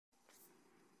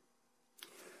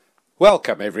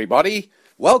Welcome, everybody.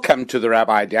 Welcome to the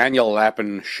Rabbi Daniel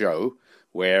Lapin show,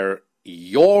 where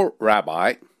your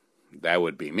rabbi, that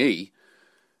would be me,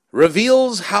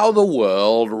 reveals how the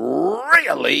world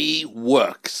really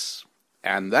works.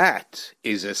 And that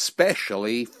is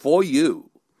especially for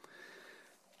you.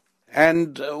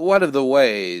 And one of the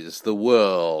ways the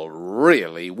world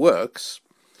really works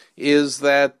is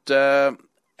that,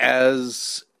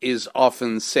 as is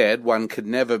often said, one could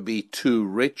never be too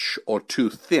rich or too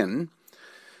thin.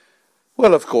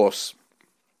 Well, of course,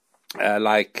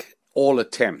 like all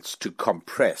attempts to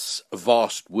compress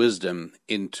vast wisdom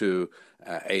into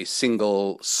a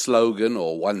single slogan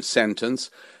or one sentence,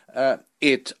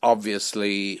 it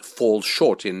obviously falls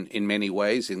short in many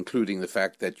ways, including the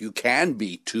fact that you can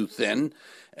be too thin,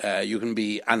 you can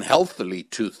be unhealthily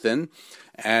too thin,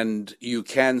 and you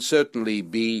can certainly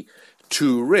be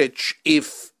too rich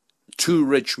if too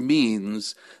rich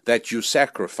means that you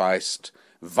sacrificed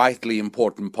vitally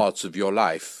important parts of your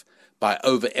life by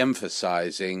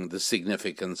overemphasizing the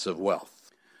significance of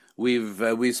wealth.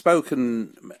 We've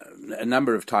spoken a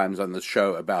number of times on this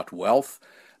show about wealth.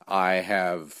 I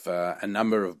have a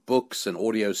number of books and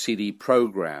audio CD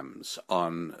programs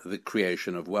on the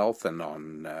creation of wealth and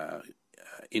on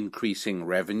increasing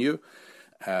revenue.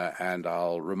 And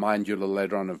I'll remind you a little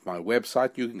later on of my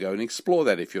website. You can go and explore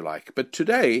that if you like. But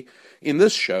today, in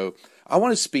this show, I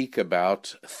want to speak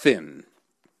about thin.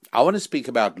 I want to speak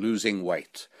about losing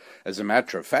weight. As a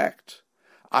matter of fact,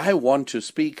 I want to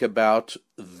speak about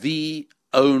the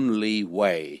only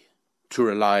way to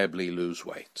reliably lose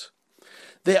weight.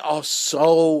 There are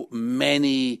so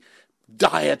many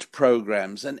diet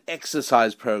programs and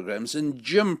exercise programs and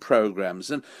gym programs,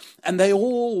 and they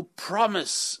all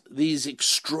promise these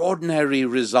extraordinary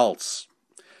results.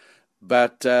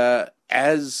 But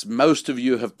as most of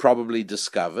you have probably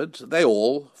discovered, they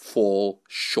all fall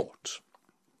short.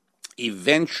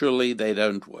 Eventually, they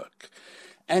don't work.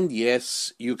 And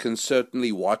yes, you can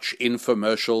certainly watch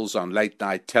infomercials on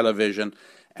late-night television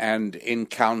and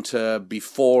encounter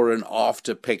before and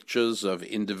after pictures of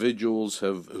individuals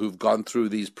who've gone through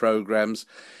these programs.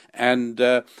 And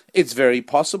it's very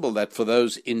possible that for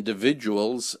those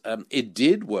individuals, it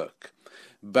did work.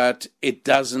 But it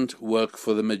doesn't work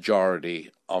for the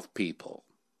majority of people.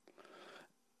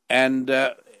 And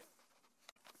the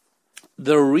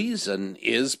reason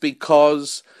is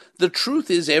because the truth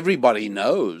is everybody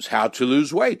knows how to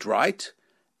lose weight, right?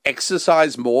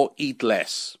 Exercise more, eat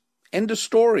less. End of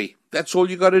story. That's all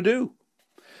you got to do.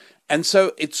 And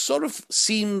so it sort of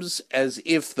seems as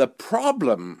if the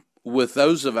problem with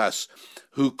those of us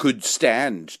who could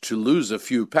stand to lose a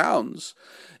few pounds,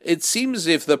 it seems as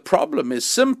if the problem is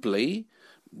simply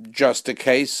just a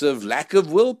case of lack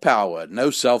of willpower, no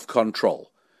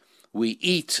self-control. We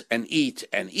eat and eat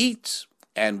and eat,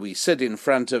 and we sit in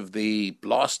front of the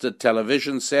blasted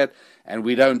television set, and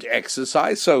we don't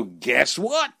exercise. So guess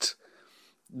what?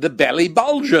 The belly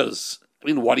bulges. I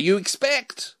mean, what do you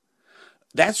expect?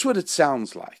 That's what it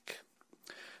sounds like.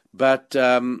 But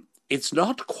it's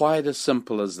not quite as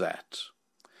simple as that.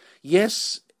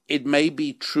 Yes, it may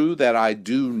be true that I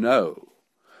do know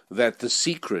that the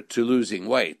secret to losing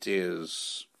weight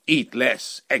is eat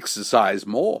less, exercise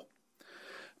more.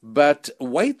 But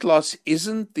weight loss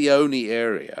isn't the only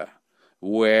area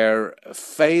where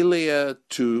failure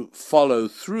to follow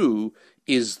through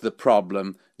is the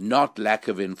problem, not lack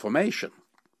of information.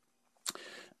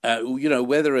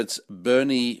 Whether it's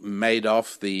Bernie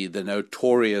Madoff, the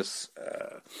notorious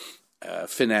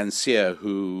financier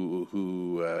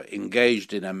who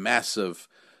engaged in a massive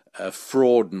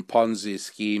fraud and Ponzi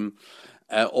scheme,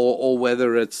 or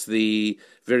whether it's the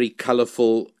very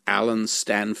colorful Alan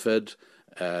Stanford,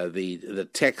 the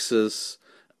Texas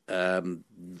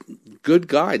good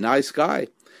guy, nice guy,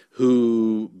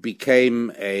 who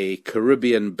became a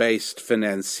Caribbean-based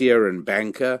financier and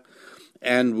banker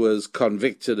and was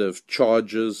convicted of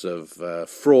charges of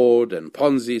fraud and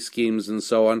Ponzi schemes and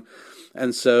so on.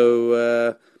 And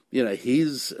so,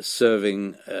 he's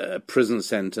serving a prison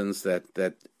sentence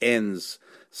that ends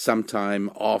sometime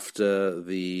after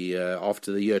the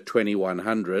year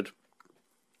 2100.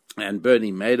 And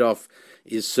Bernie Madoff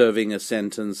is serving a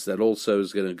sentence that also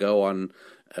is going to go on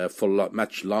for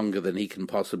much longer than he can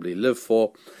possibly live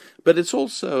for. But it's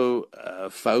also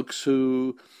folks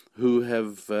who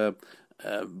have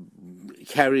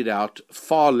carried out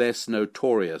far less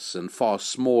notorious and far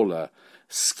smaller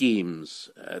schemes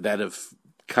that have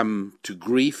come to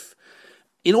grief.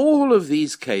 In all of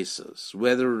these cases,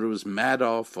 whether it was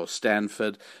Madoff or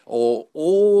Stanford or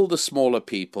all the smaller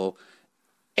people,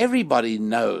 everybody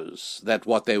knows that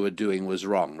what they were doing was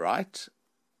wrong, right?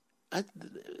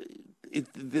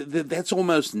 that's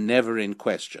almost never in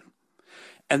question.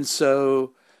 And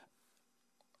so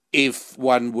if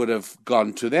one would have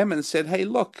gone to them and said, hey,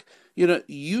 look,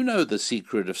 you know the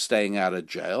secret of staying out of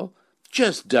jail.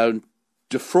 Just don't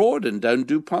defraud and don't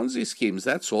do Ponzi schemes.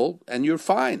 That's all. And you're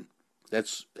fine.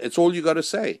 That's all you got to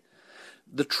say.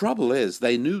 The trouble is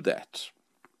they knew that.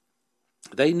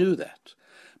 They knew that.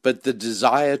 But the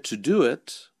desire to do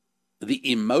it, the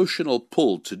emotional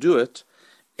pull to do it,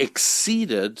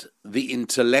 exceeded the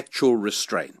intellectual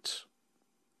restraint.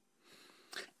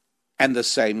 And the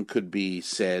same could be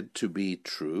said to be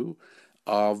true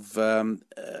of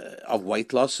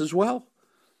weight loss as well.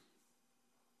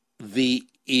 The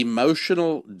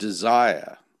emotional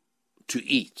desire to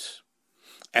eat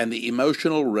and the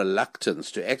emotional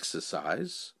reluctance to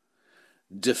exercise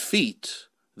defeat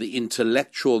the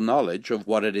intellectual knowledge of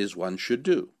what it is one should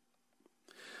do,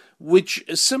 which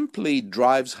simply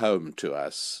drives home to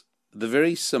us the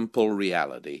very simple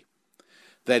reality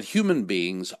that human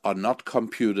beings are not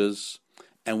computers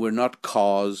and we're not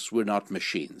cars, we're not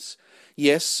machines.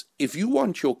 Yes, if you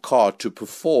want your car to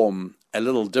perform a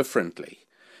little differently,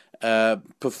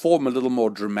 perform a little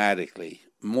more dramatically,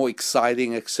 more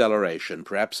exciting acceleration,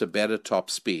 perhaps a better top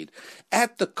speed,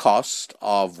 at the cost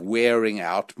of wearing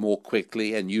out more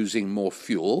quickly and using more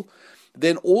fuel,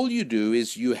 then all you do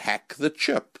is you hack the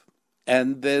chip.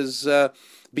 And there's,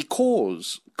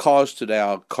 because cars today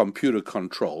are computer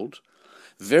controlled,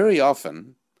 very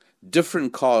often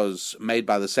different cars made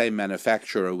by the same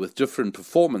manufacturer with different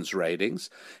performance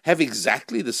ratings have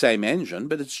exactly the same engine,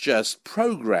 but it's just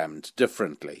programmed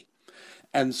differently.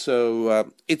 And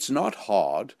so it's not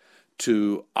hard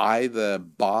to either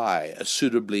buy a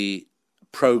suitably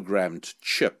programmed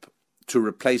chip to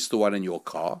replace the one in your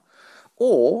car,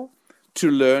 or to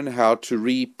learn how to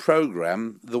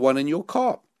reprogram the one in your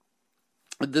car.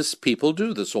 People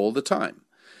do this all the time.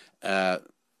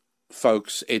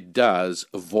 Folks, it does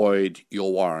void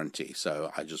your warranty.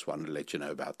 So I just wanted to let you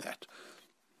know about that.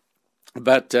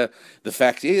 But the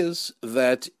fact is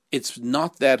that it's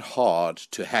not that hard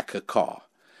to hack a car.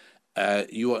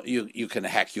 You can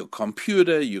hack your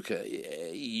computer.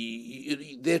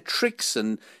 There are tricks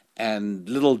and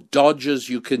little dodges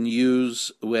you can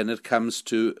use when it comes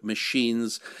to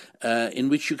machines in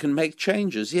which you can make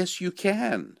changes. Yes, you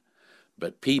can.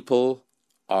 But people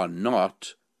are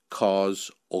not cars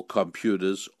or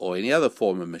computers or any other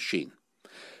form of machine.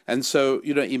 And so,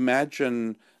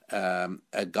 imagine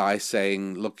a guy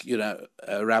saying, look,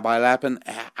 Rabbi Lapin,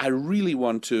 I really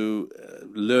want to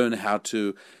learn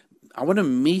I want to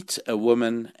meet a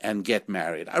woman and get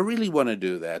married. I really want to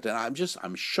do that. And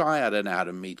I'm shy. I don't know how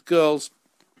to meet girls.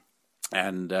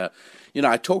 And,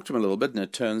 I talked to him a little bit, and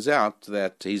it turns out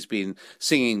that he's been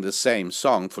singing the same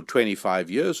song for 25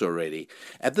 years already.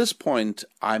 At this point,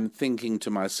 I'm thinking to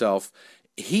myself,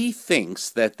 he thinks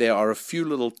that there are a few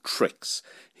little tricks.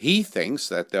 He thinks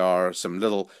that there are some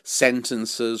little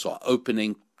sentences or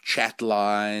opening chat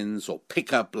lines or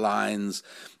pickup lines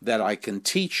that I can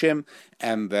teach him,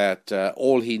 and that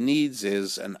all he needs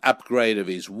is an upgrade of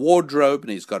his wardrobe,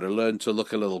 and he's got to learn to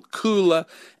look a little cooler.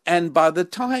 And by the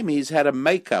time he's had a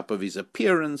makeup of his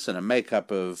appearance and a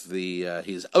makeup of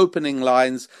his opening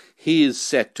lines, he is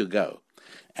set to go.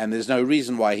 And there's no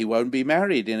reason why he won't be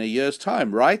married in a year's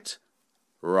time, right?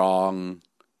 Wrong.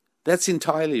 That's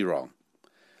entirely wrong.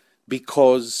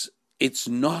 Because it's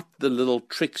not the little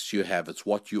tricks you have, it's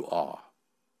what you are.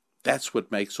 That's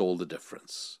what makes all the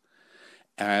difference.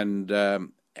 And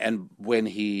when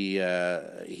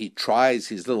he tries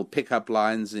his little pickup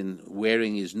lines in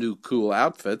wearing his new cool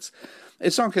outfits,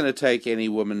 it's not going to take any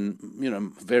woman,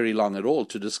 very long at all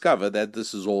to discover that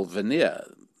this is all veneer.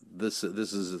 There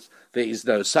is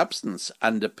no substance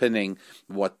underpinning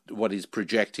what he's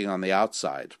projecting on the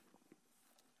outside.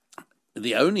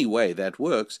 The only way that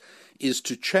works is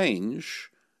to change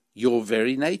your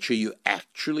very nature. You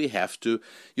actually have to,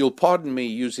 you'll pardon me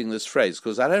using this phrase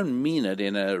because I don't mean it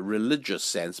in a religious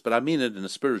sense, but I mean it in a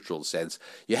spiritual sense.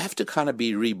 You have to kind of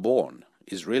be reborn,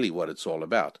 is really what it's all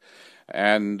about.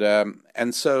 And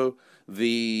so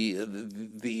the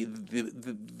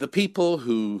people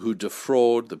who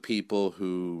defraud, the people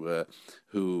who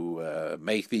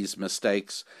make these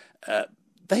mistakes,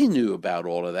 they knew about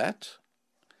all of that.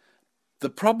 The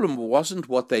problem wasn't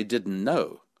what they didn't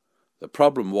know. The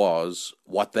problem was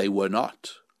what they were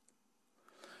not.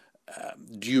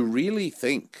 Do you really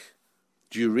think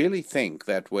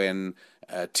that when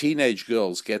teenage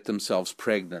girls get themselves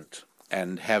pregnant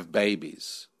and have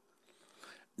babies,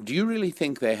 do you really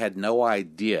think they had no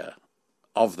idea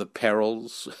of the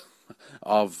perils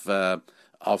of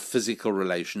physical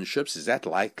relationships? Is that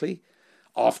likely?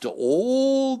 after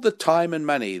all the time and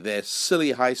money their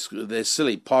silly high school, their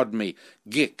silly, pardon me,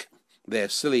 GIC, their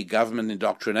silly government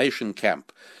indoctrination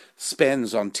camp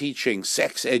spends on teaching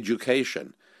sex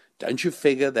education, don't you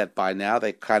figure that by now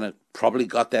they kind of probably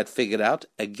got that figured out?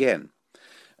 Again,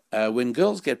 when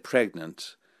girls get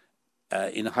pregnant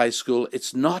in high school,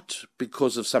 it's not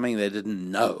because of something they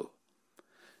didn't know.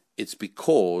 It's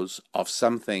because of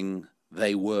something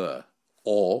they were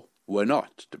or were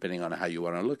not, depending on how you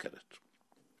want to look at it.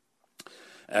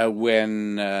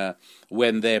 When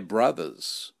their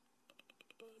brothers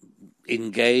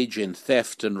engage in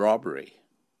theft and robbery,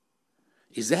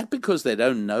 is that because they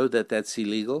don't know that that's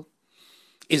illegal?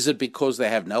 Is it because they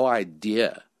have no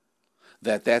idea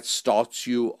that that starts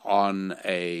you on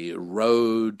a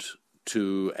road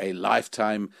to a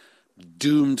lifetime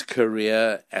doomed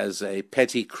career as a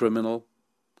petty criminal?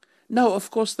 No,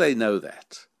 of course they know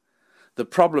that. The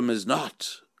problem is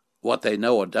not what they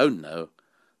know or don't know.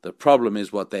 The problem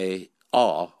is what they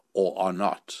are or are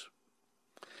not.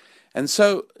 And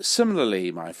so,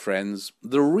 similarly, my friends,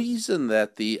 the reason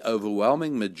that the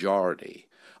overwhelming majority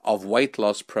of weight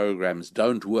loss programs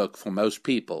don't work for most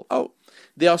people,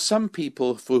 there are some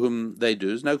people for whom they do,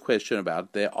 there's no question about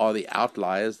it. There are the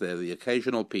outliers, there are the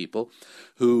occasional people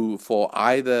who, for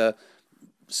either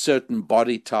certain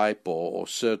body type or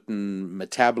certain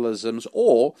metabolisms,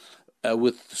 or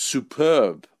with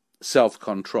superb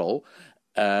self-control,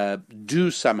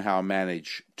 do somehow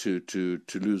manage to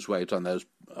lose weight on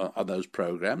those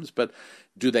programs. But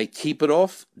do they keep it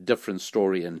off? Different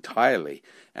story entirely.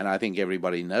 And I think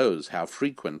everybody knows how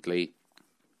frequently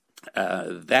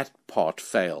that part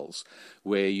fails,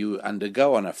 where you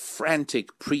undergo on a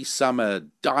frantic pre-summer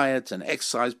diet and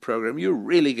exercise program. You're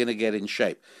really going to get in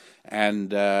shape.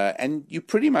 And you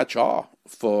pretty much are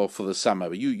for the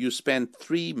summer. You spend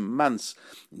 3 months,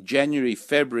 January,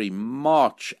 February,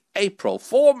 March, April,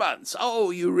 4 months.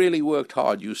 Oh, you really worked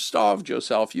hard. You starved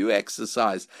yourself. You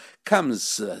exercised.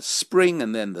 Comes spring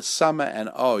and then the summer, and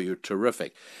oh, you're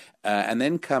terrific. And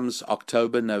then comes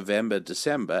October, November,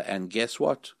 December, and guess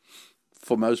what?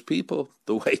 For most people,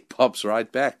 the weight pops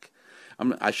right back.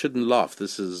 I shouldn't laugh.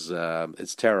 This is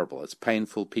it's terrible. It's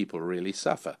painful. People really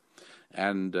suffer.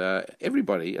 And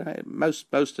everybody,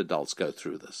 most adults go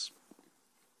through this.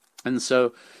 And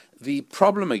so the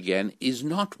problem, again, is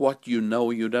not what you know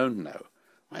or you don't know.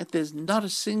 Right? There's not a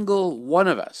single one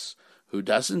of us who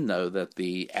doesn't know that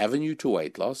the avenue to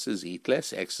weight loss is eat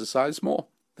less, exercise more.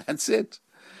 That's it.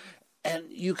 And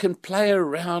you can play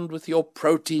around with your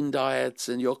protein diets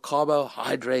and your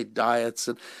carbohydrate diets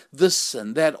and this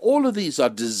and that. All of these are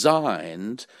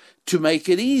designed to make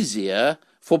it easier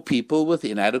for people with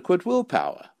inadequate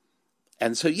willpower.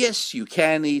 And so, yes, you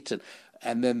can eat,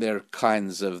 and then there are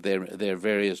kinds of there are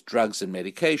various drugs and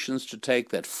medications to take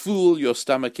that fool your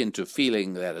stomach into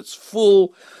feeling that it's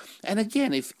full. And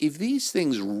again, if these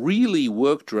things really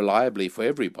worked reliably for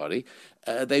everybody,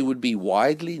 they would be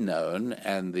widely known,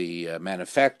 and the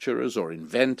manufacturers or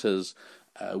inventors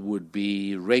would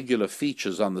be regular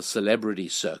features on the celebrity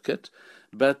circuit.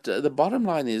 But the bottom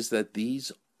line is that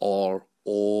these are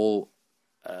all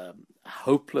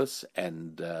hopeless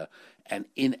and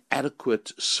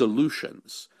inadequate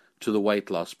solutions to the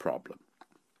weight loss problem.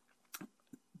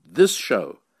 This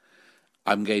show,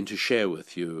 I'm going to share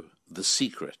with you the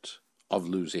secret of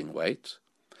losing weight.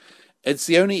 It's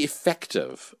the only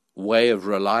effective way of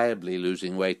reliably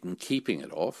losing weight and keeping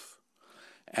it off.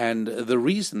 And the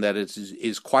reason that it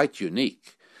is quite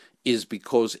unique is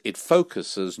because it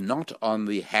focuses not on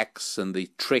the hacks and the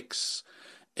tricks.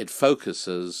 It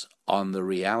focuses on the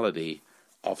reality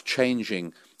of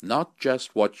changing not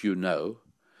just what you know,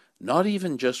 not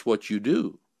even just what you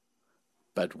do,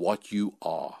 but what you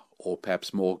are, or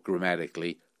perhaps more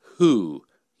grammatically, who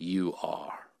you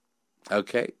are.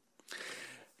 Okay?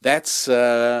 That's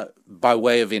by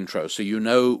way of intro, so you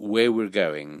know where we're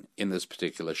going in this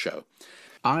particular show.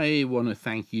 I want to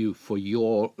thank you for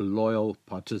your loyal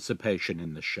participation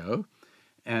in the show,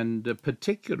 and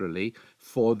particularly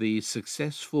for the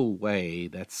successful way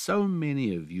that so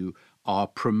many of you are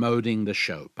promoting the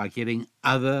show by getting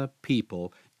other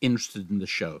people interested in the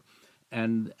show.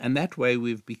 And that way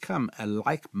we've become a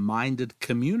like-minded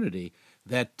community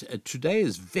that today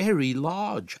is very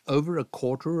large, over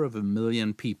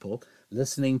 250,000 people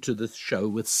listening to this show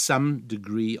with some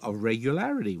degree of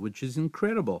regularity, which is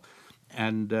incredible.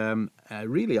 And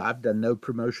really, I've done no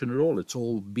promotion at all. It's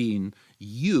all been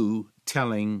you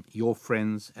telling your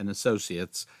friends and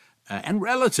associates and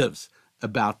relatives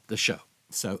about the show.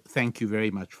 So thank you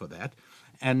very much for that.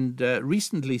 And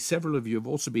recently, several of you have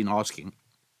also been asking,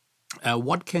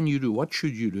 what can you do? What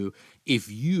should you do if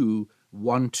you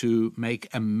want to make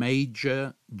a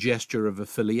major gesture of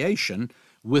affiliation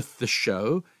with the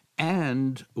show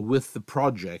and with the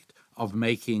project of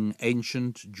making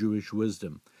ancient Jewish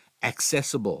wisdom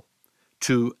accessible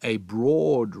to a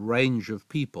broad range of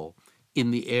people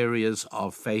in the areas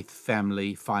of faith,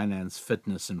 family, finance,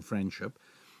 fitness, and friendship.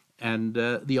 And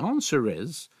the answer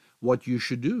is, what you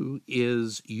should do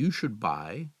is you should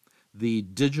buy the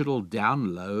digital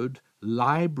download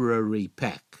library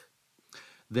pack.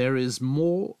 There is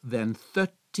more than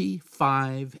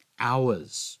 35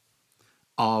 hours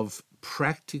of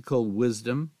practical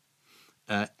wisdom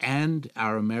and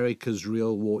our America's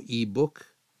Real War ebook.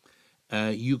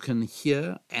 You can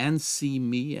hear and see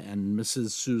me and Mrs.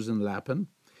 Susan Lapin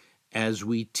as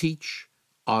we teach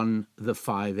on the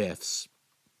 5 F's.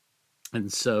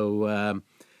 And so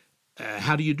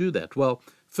how do you do that? Well,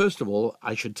 first of all,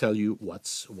 I should tell you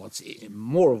what's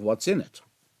more of what's in it.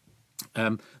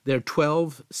 There are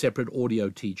 12 separate audio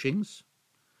teachings.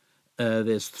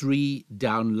 There's 3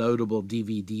 downloadable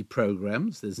DVD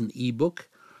programs. There's an ebook,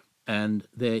 and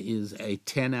there is a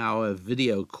 10-hour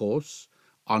video course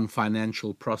on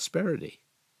financial prosperity.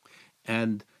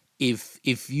 And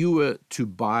if you were to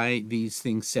buy these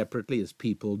things separately, as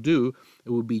people do,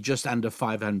 it would be just under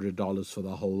 $500 for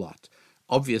the whole lot.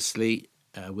 Obviously,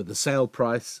 with the sale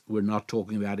price, we're not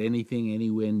talking about anything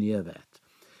anywhere near that.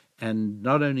 And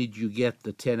not only do you get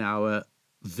the 10-hour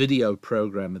video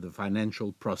program of the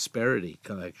Financial Prosperity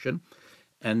Collection,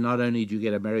 and not only do you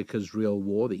get America's Real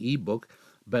War, the ebook,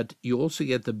 but you also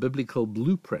get the Biblical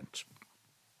Blueprint,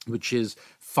 which is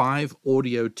 5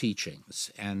 audio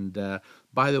teachings. And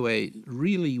by the way,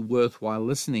 really worthwhile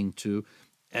listening to,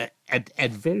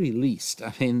 at very least.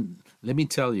 I mean, let me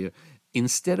tell you,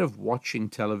 instead of watching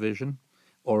television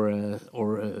or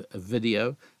a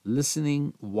video,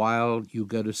 listening while you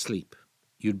go to sleep,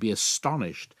 you'd be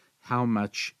astonished how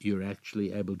much you're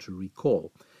actually able to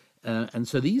recall. And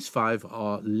so these 5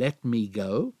 are Let Me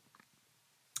Go.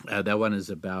 That one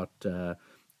is about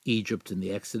Egypt and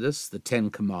the Exodus. The 10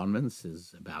 Commandments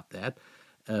is about that.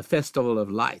 Festival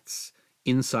of Lights,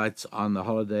 Insights on the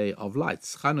Holiday of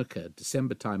Lights, Hanukkah,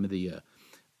 December time of the year.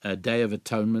 Day of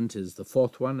Atonement is the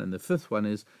 4th one, and the 5th one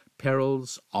is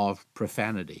Perils of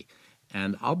Profanity.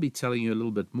 And I'll be telling you a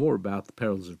little bit more about the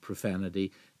perils of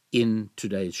profanity in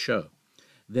today's show.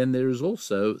 Then there is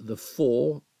also the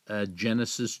 4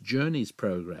 Genesis Journeys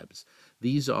programs.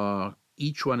 These are,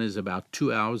 each one is about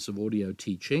 2 hours of audio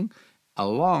teaching,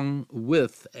 along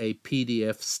with a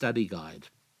PDF study guide.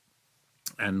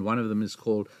 And one of them is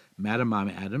called Madam I'm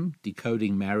Adam,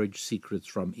 Decoding Marriage Secrets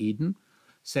from Eden.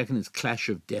 Second is Clash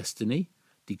of Destiny,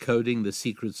 Decoding the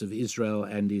Secrets of Israel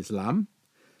and Islam.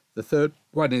 The third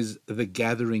one is The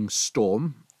Gathering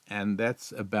Storm, and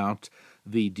that's about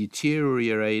the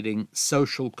deteriorating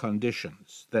social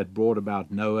conditions that brought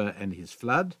about Noah and his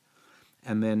flood.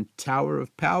 And then Tower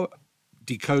of Power,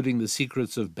 Decoding the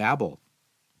Secrets of Babel.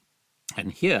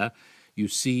 And here you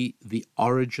see the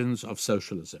origins of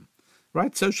socialism.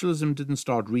 Right? Socialism didn't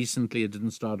start recently. It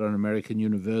didn't start on American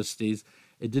universities.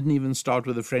 It didn't even start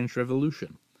with the French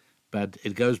Revolution. But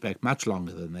it goes back much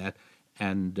longer than that.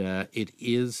 And it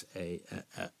is a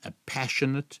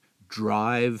passionate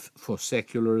drive for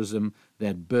secularism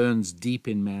that burns deep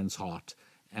in man's heart.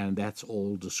 And that's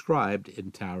all described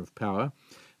in Tower of Power.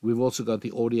 We've also got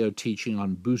the audio teaching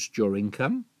on Boost Your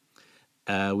Income.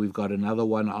 We've got another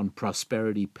one on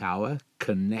Prosperity Power,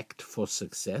 Connect for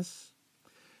Success.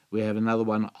 We have another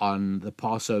one on the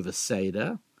Passover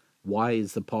Seder. Why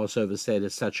is the Passover Seder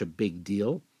such a big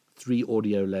deal? 3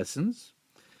 audio lessons,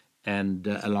 and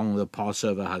along with the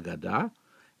Passover Haggadah.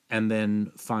 And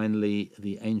then finally,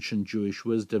 the Ancient Jewish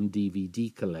Wisdom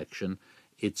DVD collection.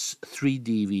 It's 3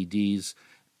 DVDs,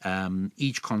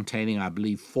 each containing, I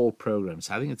believe, 4 programs.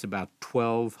 I think it's about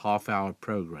 12 half-hour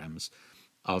programs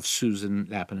of Susan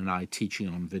Lapin and I teaching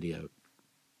on video.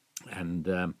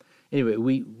 And anyway,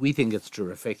 we think it's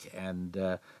terrific,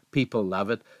 and people love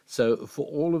it. So for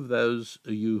all of those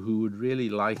of you who would really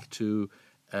like to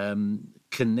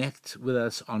connect with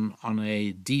us on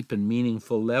a deep and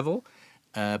meaningful level,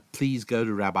 please go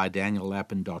to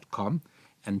RabbiDanielLapin.com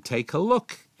and take a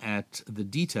look at the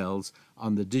details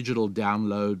on the digital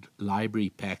download library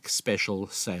pack special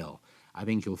sale. I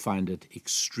think you'll find it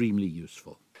extremely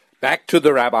useful. Back to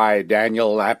the Rabbi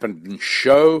Daniel Lapin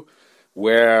Show,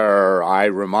 where I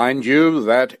remind you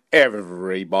that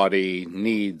everybody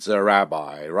needs a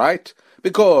rabbi, right?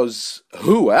 Because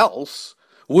who else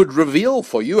would reveal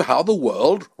for you how the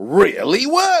world really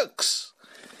works?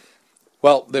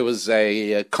 Well, there was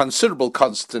a considerable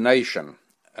consternation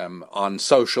on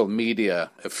social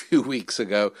media a few weeks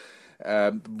ago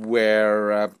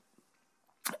where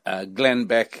Glenn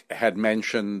Beck had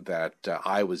mentioned that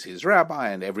I was his rabbi,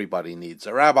 and everybody needs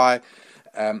a rabbi,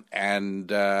 and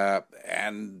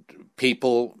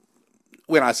people.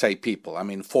 When I say people, I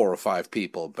mean 4 or 5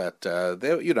 people, but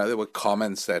there were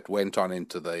comments that went on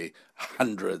into the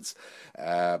hundreds.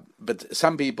 But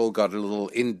some people got a little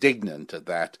indignant at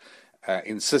that,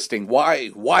 insisting,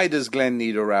 why does Glenn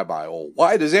need a rabbi, or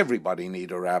why does everybody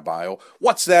need a rabbi, or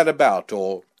what's that about?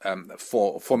 Or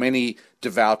for many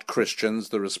devout Christians,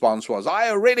 the response was, I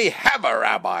already have a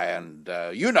rabbi, and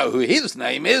you know who his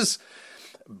name is.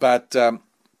 But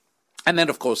and then,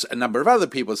 of course, a number of other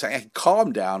people saying, hey,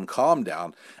 calm down, calm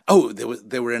down. Oh,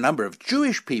 there were a number of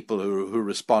Jewish people who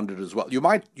responded as well. You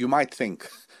might think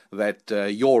that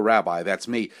your rabbi, that's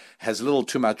me, has a little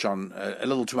too much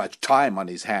time on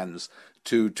his hands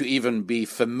to even be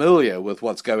familiar with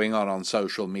what's going on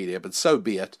social media. But so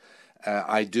be it.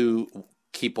 I do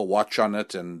keep a watch on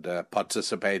it and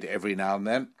participate every now and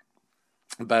then.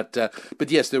 But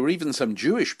yes, there were even some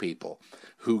Jewish people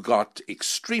who got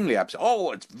extremely upset.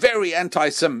 Oh, it's very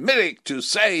anti-Semitic to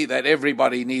say that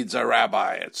everybody needs a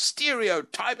rabbi. It's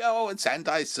stereotype. Oh, it's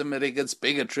anti-Semitic. It's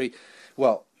bigotry.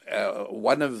 Well,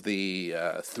 one of the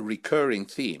recurring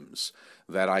themes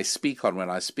that I speak on when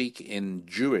I speak in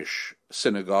Jewish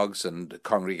synagogues and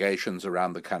congregations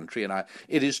around the country, and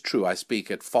it is true, I speak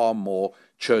at far more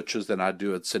churches than I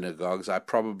do at synagogues. I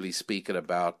probably speak at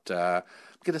about, I'm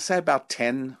going to say about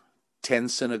 10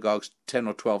 synagogues, 10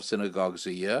 or 12 synagogues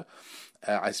a year.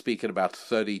 I speak at about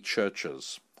 30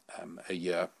 churches a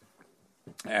year.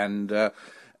 And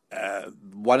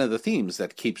one of the themes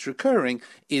that keeps recurring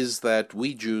is that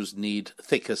we Jews need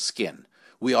thicker skin.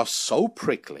 We are so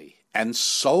prickly and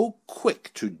so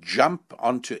quick to jump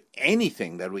onto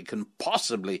anything that we can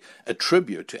possibly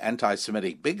attribute to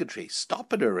anti-Semitic bigotry.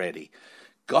 Stop it already.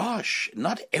 Gosh,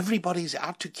 not everybody's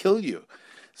out to kill you.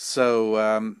 So,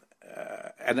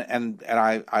 and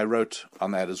I wrote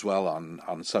on that as well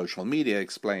on social media,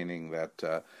 explaining that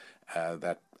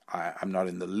I'm not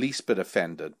in the least bit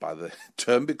offended by the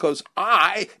term because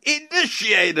I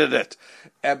initiated it.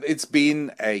 It's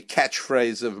been a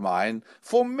catchphrase of mine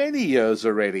for many years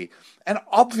already, and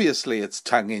obviously it's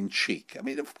tongue-in-cheek. I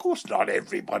mean, of course, not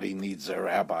everybody needs a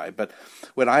rabbi, but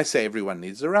when I say everyone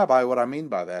needs a rabbi, what I mean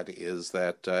by that is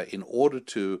that in order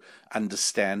to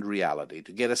understand reality,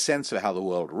 to get a sense of how the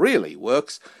world really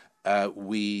works,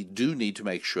 we do need to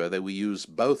make sure that we use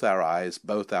both our eyes,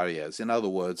 both our ears. In other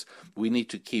words, we need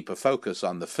to keep a focus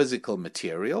on the physical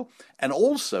material, and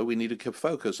also we need to keep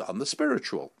focus on the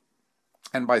spiritual.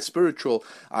 And by spiritual,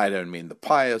 I don't mean the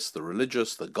pious, the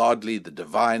religious, the godly, the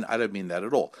divine. I don't mean that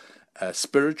at all.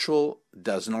 Spiritual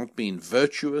does not mean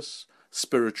virtuous.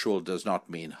 Spiritual does not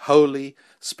mean holy.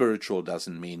 Spiritual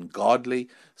doesn't mean godly.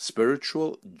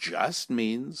 Spiritual just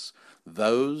means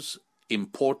those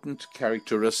important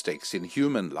characteristics in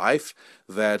human life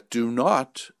that do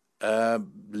not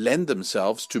lend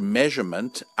themselves to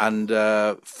measurement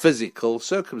under physical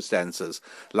circumstances,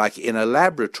 like in a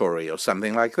laboratory or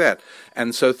something like that.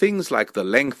 And so things like the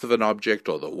length of an object,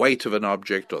 or the weight of an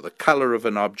object, or the color of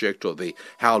an object, or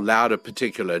how loud a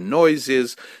particular noise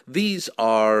is, these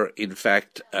are in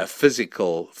fact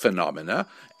physical phenomena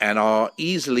and are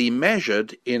easily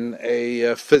measured in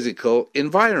a physical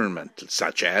environment,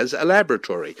 such as a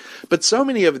laboratory. But so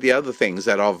many of the other things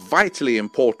that are vitally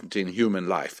important in human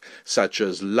life, such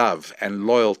as love and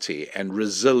loyalty and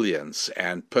resilience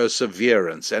and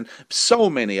perseverance and so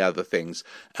many other things,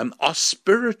 are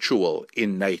spiritual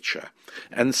in nature.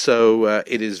 And so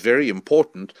it is very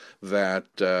important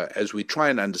that as we try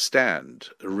and understand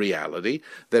reality,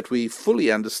 that we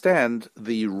fully understand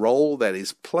the role that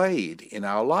is played in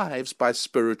our lives by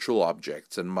spiritual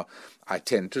objects. And I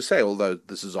tend to say, although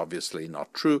this is obviously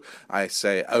not true, I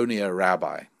say only a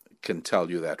rabbi can tell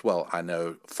you that. Well, I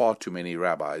know far too many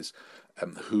rabbis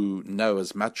who know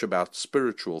as much about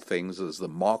spiritual things as the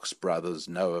Marx brothers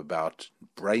know about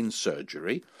brain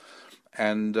surgery.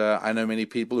 And I know many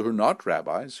people who are not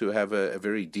rabbis who have a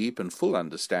very deep and full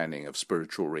understanding of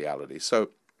spiritual reality.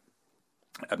 So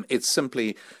it's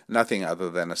simply nothing other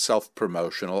than a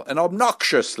self-promotional, an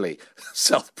obnoxiously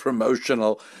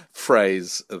self-promotional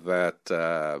phrase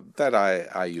that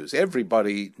I use.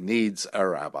 Everybody needs a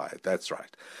rabbi. That's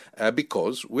right.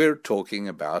 Because we're talking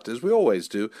about, as we always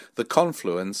do, the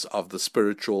confluence of the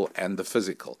spiritual and the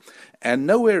physical. And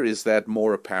nowhere is that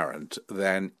more apparent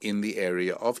than in the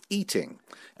area of eating.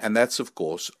 And that's, of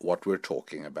course, what we're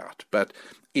talking about. But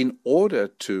in order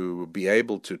to be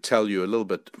able to tell you a little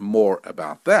bit more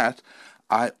about that,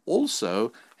 I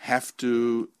also have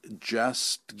to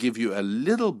just give you a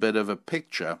little bit of a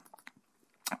picture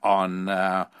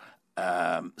on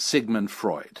Sigmund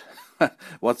Freud.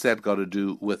 What's that got to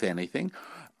do with anything?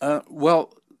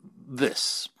 Well,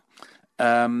 this.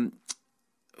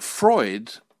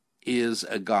 Freud is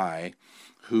a guy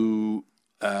who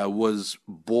was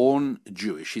born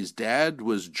Jewish. His dad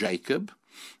was Jacob.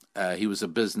 He was a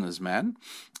businessman,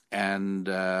 and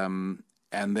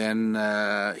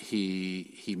then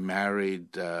he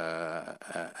married a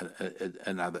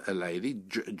lady.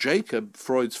 Jacob,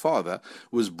 Freud's father,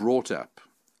 was brought up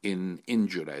in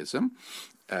Judaism.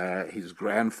 His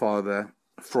grandfather,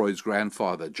 Freud's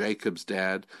grandfather, Jacob's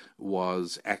dad,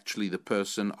 was actually the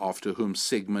person after whom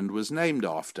Sigmund was named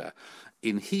after.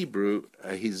 In Hebrew,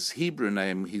 his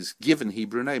given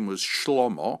Hebrew name was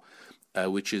Shlomo,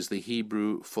 which is the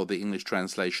Hebrew for the English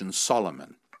translation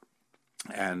Solomon.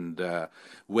 And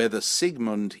whether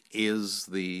Sigmund is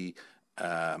the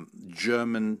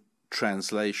German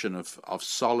translation of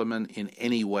Solomon in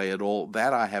any way at all,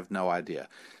 that I have no idea.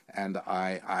 And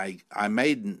I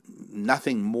made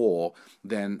nothing more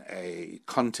than a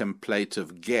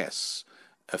contemplative guess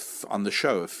on the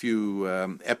show a few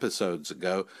episodes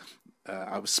ago.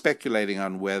 I was speculating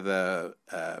on whether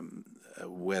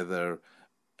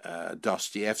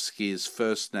Dostoevsky's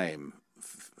first name,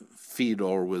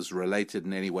 Fyodor, was related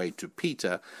in any way to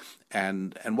Peter.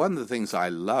 And one of the things I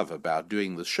love about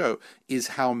doing the show is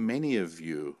how many of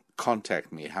you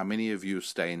contact me, how many of you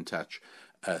stay in touch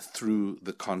through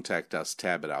the Contact Us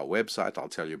tab at our website. I'll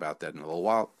tell you about that in a little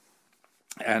while.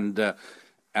 And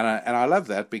I love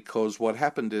that, because what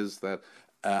happened is that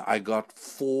I got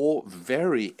 4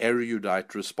 very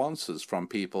erudite responses from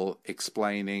people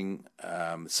explaining,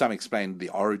 some explained the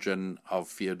origin of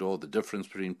Fyodor, the difference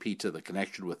between Peter, the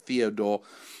connection with Theodore,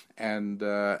 and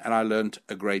I learned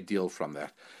a great deal from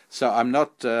that. So I'm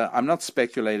not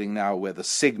speculating now whether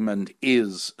Sigmund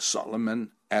is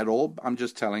Solomon at all. I'm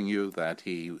just telling you that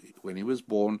when he was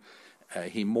born,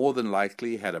 he more than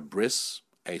likely had a bris,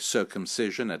 a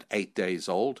circumcision at 8 days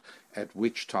old, at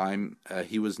which time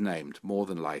he was named, more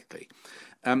than likely.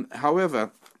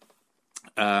 However,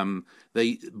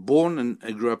 they born and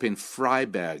grew up in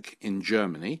Freiberg in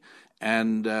Germany,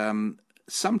 and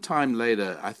sometime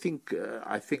later, I think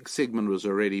Sigmund was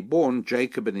already born.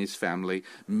 Jacob and his family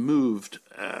moved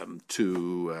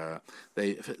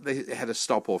they had a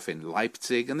stop off in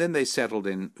Leipzig, and then they settled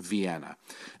in Vienna.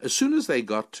 As soon as they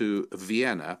got to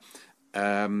Vienna,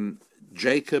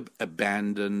 Jacob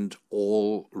abandoned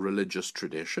all religious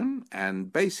tradition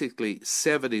and basically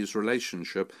severed his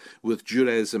relationship with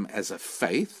Judaism as a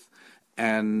faith,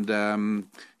 and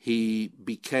he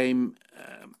became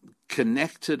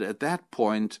connected at that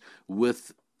point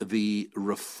with the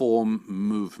Reform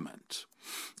movement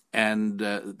and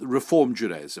Reform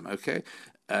Judaism, okay?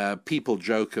 People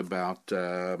joke about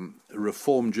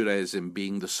Reform Judaism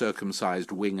being the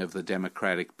circumcised wing of the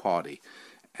Democratic Party,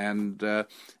 and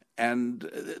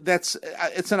it's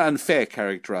an unfair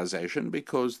characterization,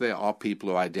 because there are people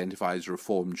who identify as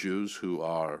Reform Jews who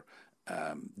are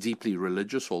deeply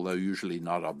religious, although usually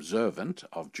not observant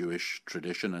of Jewish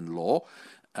tradition and law,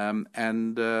 and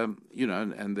there are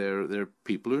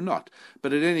people who are not.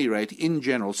 But at any rate, in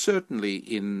general, certainly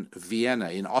in Vienna,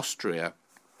 in Austria,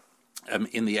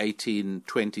 in the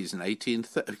 1820s and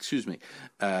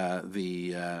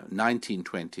the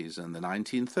 1920s and the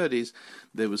 1930s,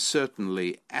 there was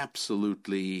certainly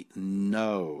absolutely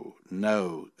no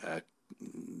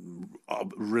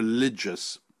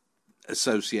religious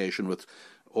association with,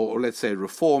 or let's say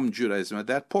Reform Judaism at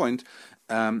that point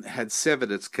had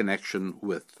severed its connection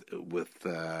with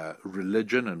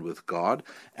religion and with God,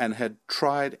 and had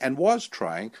tried and was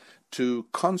trying to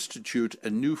constitute a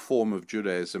new form of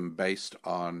Judaism based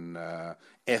on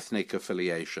ethnic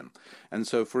affiliation. And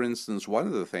so, for instance, one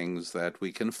of the things that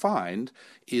we can find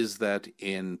is that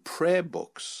in prayer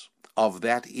books of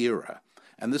that era,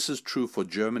 and this is true for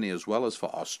Germany as well as for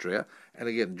Austria, and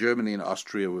again, Germany and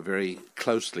Austria were very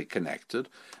closely connected.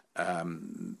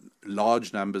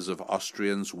 Large numbers of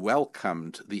Austrians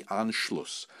welcomed the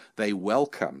Anschluss. They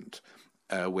welcomed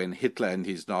when Hitler and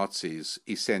his Nazis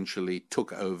essentially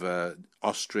took over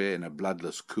Austria in a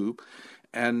bloodless coup.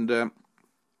 And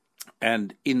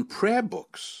in prayer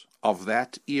books of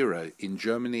that era in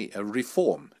Germany, there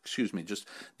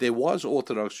was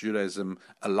Orthodox Judaism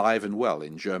alive and well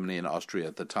in Germany and Austria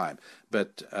at the time.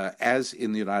 But as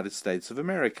in the United States of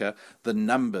America, the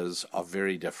numbers are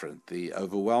very different. The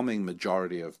overwhelming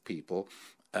majority of people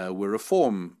were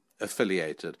Reform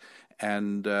affiliated.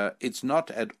 And it's not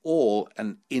at all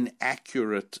an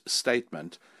inaccurate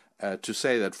statement to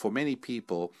say that for many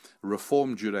people,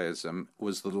 Reform Judaism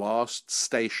was the last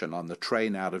station on the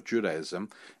train out of Judaism,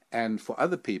 and for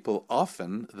other people,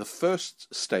 often the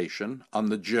first station on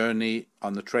the journey,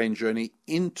 on the train journey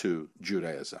into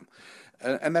Judaism.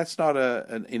 And that's not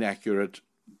an inaccurate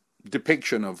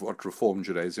depiction of what Reform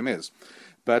Judaism is.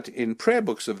 But in prayer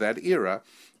books of that era,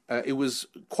 it was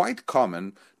quite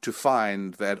common to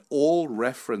find that all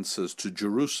references to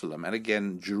Jerusalem, and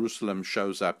again, Jerusalem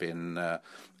shows up in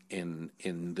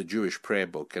the Jewish prayer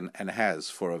book and has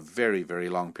for a very, very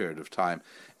long period of time,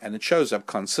 and it shows up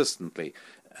consistently.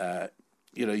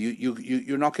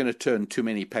 You're not going to turn too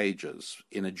many pages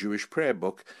in a Jewish prayer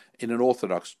book, in an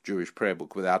Orthodox Jewish prayer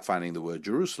book, without finding the word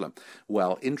Jerusalem.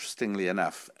 Well, interestingly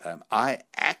enough, I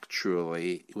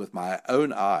actually, with my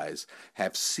own eyes,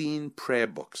 have seen prayer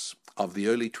books of the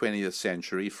early 20th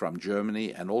century from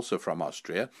Germany and also from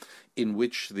Austria, in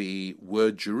which the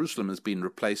word Jerusalem has been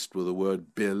replaced with the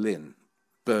word Berlin.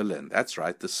 Berlin, that's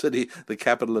right, the city, the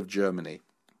capital of Germany,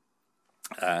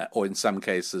 or in some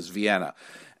cases Vienna.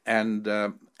 And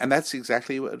that's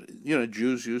exactly what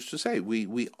Jews used to say.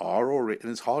 We are already,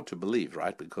 and it's hard to believe,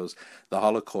 right? Because the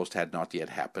Holocaust had not yet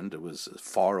happened. It was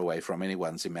far away from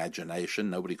anyone's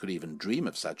imagination. Nobody could even dream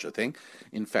of such a thing.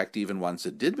 In fact, even once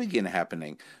it did begin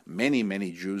happening,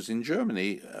 many Jews in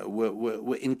Germany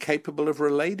were incapable of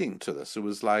relating to this. It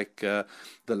was like the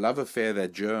love affair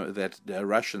that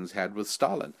Russians had with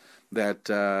Stalin.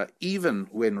 That even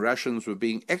when Russians were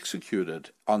being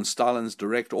executed on Stalin's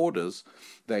direct orders,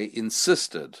 they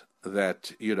insisted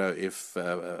that if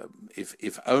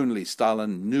only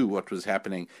Stalin knew what was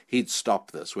happening, he'd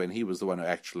stop this, when he was the one who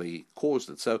actually caused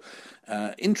it. So,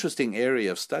 interesting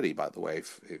area of study, by the way,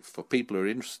 for people who are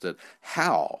interested,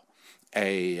 how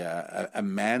a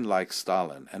man like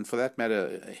Stalin, and for that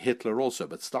matter Hitler also,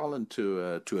 but Stalin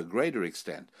to a greater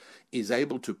extent, is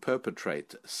able to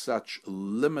perpetrate such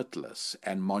limitless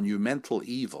and monumental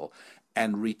evil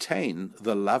and retain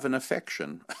the love and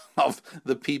affection of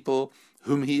the people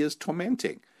whom he is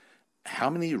tormenting. How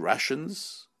many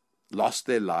Russians lost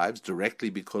their lives directly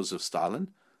because of Stalin?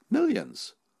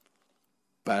 Millions.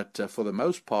 But for the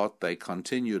most part, they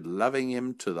continued loving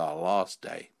him to the last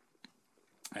day.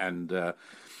 And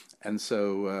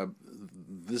so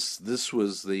this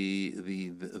was the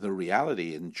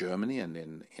reality in Germany and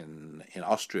in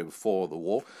Austria before the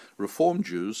war. Reform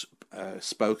Jews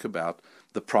spoke about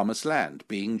the promised land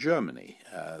being Germany.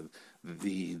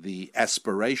 The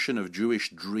aspiration of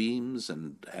Jewish dreams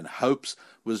and hopes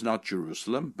was not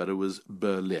Jerusalem, but it was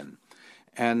Berlin.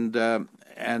 And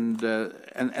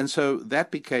so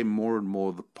that became more and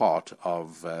more the part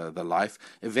of the life.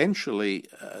 Eventually,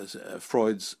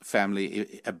 Freud's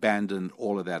family abandoned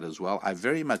all of that as well. I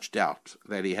very much doubt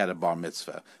that he had a bar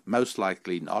mitzvah. Most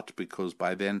likely not, because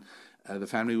by then the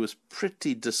family was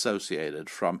pretty dissociated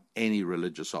from any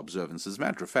religious observance. As a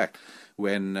matter of fact,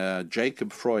 when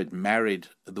Jacob Freud married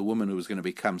the woman who was going to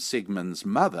become Sigmund's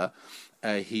mother,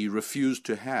 he refused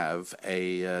to have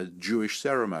a Jewish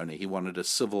ceremony. He wanted a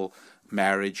civil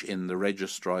marriage in the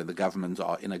registrar, in a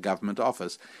government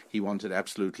office. He wanted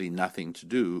absolutely nothing to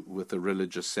do with the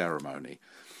religious ceremony.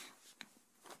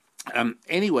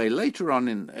 Anyway, later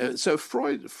on so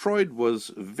Freud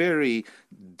was very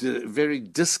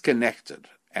disconnected,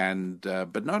 and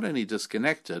but not only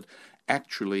disconnected,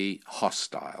 actually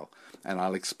hostile. And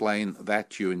I'll explain that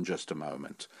to you in just a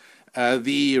moment.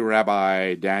 The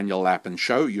Rabbi Daniel Lapin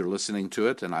Show, you're listening to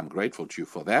it, and I'm grateful to you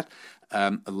for that.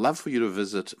 I'd love for you to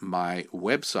visit my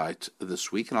website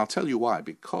this week, and I'll tell you why.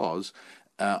 Because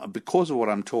of what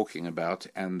I'm talking about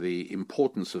and the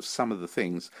importance of some of the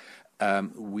things,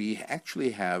 we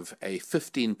actually have a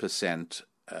 15%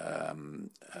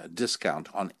 discount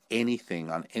on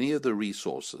anything, on any of the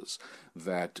resources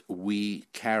that we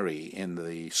carry in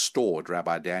the store at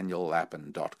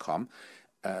rabbidaniellapin.com.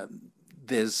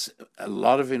 There's a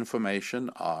lot of information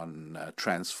on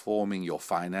transforming your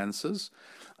finances.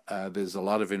 There's a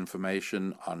lot of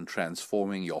information on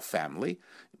transforming your family,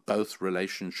 both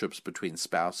relationships between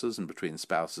spouses and between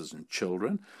spouses and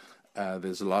children.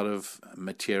 There's a lot of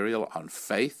material on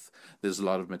faith. There's a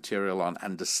lot of material on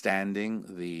understanding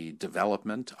the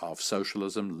development of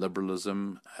socialism,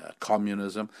 liberalism,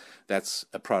 communism. That's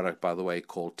a product, by the way,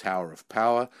 called Tower of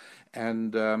Power.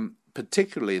 And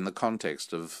particularly in the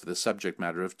context of the subject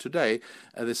matter of today,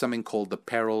 there's something called the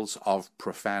perils of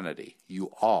profanity.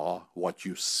 You are what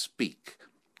you speak.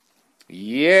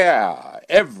 Yeah,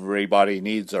 everybody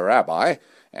needs a rabbi,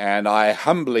 and I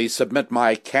humbly submit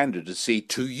my candidacy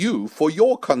to you for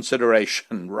your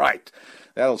consideration. Right.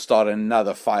 That'll start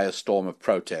another firestorm of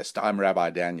protest. I'm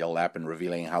Rabbi Daniel Lapin,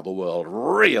 revealing how the world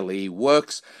really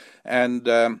works. And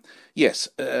yes,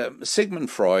 Sigmund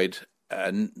Freud,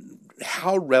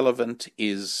 how relevant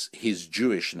is his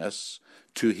Jewishness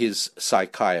to his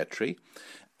psychiatry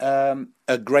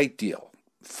a great deal,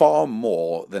 far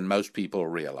more than most people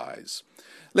realize.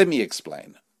 Let me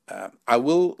explain. I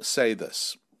will say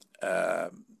this,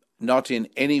 not in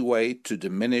any way to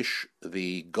diminish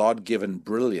the God-given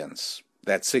brilliance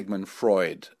that Sigmund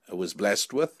Freud was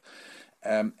blessed with,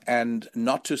 and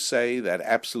not to say that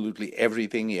absolutely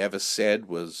everything he ever said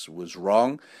was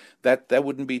wrong. That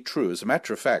wouldn't be true. As a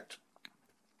matter of fact,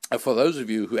 for those of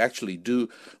you who actually do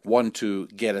want to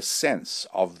get a sense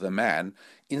of the man,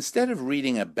 instead of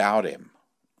reading about him,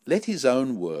 let his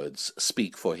own words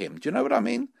speak for him. Do you know what I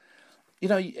mean? You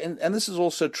know, and this is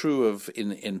also true of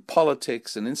in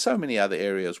politics and in so many other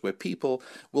areas where people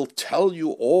will tell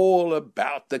you all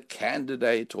about the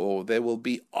candidate, or there will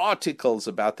be articles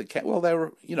about the candidate. Well,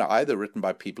 they're, either written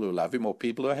by people who love him or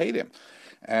people who hate him.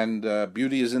 And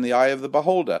beauty is in the eye of the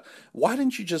beholder. Why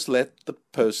don't you just let the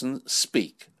person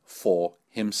speak for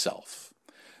himself?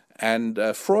 And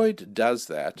Freud does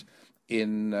that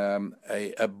in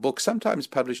a book sometimes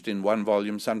published in one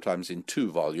volume, sometimes in two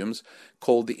volumes,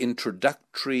 called The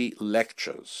Introductory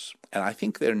Lectures. And I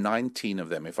think there are 19 of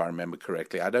them, if I remember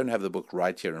correctly. I don't have the book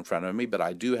right here in front of me, but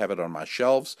I do have it on my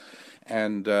shelves.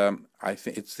 And I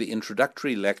think it's The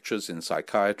Introductory Lectures in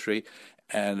Psychiatry,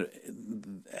 and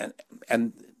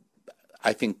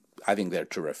I think they're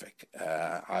terrific.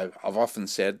 I've often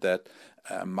said that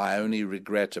my only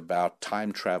regret about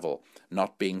time travel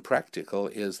not being practical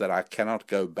is that I cannot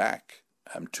go back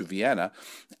to Vienna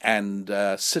and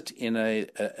sit in a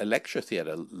lecture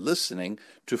theater listening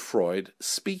to Freud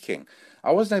speaking.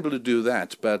 I wasn't able to do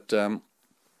that, but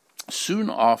soon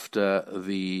after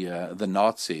the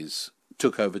Nazis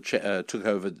took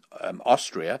over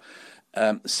Austria,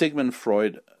 Sigmund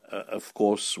Freud, of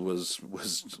course, was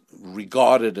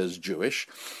regarded as Jewish,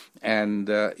 and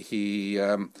he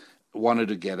wanted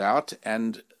to get out,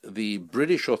 and the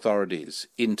British authorities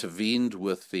intervened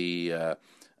with the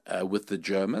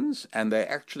Germans, and they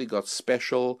actually got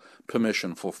special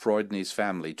permission for Freud and his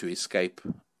family to escape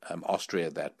Austria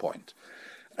at that point.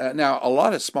 Now, a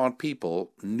lot of smart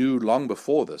people knew long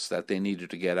before this that they needed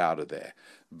to get out of there,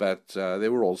 but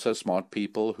there were also smart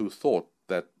people who thought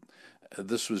that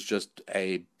this was just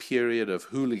a period of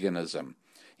hooliganism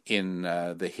in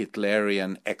the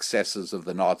Hitlerian excesses of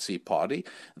the Nazi Party,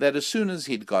 that as soon as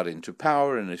he'd got into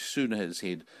power and as soon as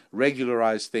he'd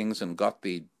regularized things and got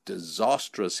the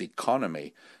disastrous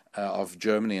economy of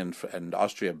Germany and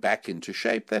Austria back into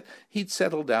shape, that he'd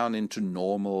settle down into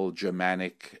normal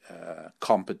Germanic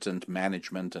competent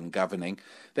management and governing.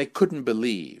 They couldn't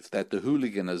believe that the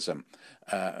hooliganism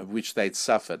which they'd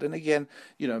suffered, and again,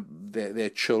 their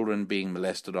children being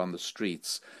molested on the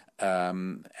streets,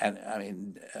 and I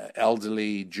mean,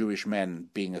 elderly Jewish men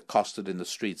being accosted in the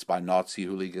streets by Nazi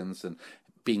hooligans and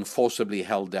being forcibly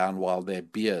held down while their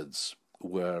beards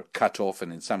were cut off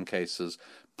and in some cases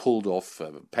pulled off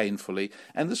painfully.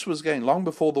 And this was going long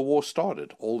before the war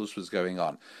started. All this was going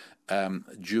on.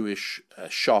 Jewish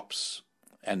shops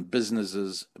and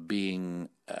businesses being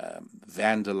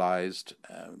vandalized,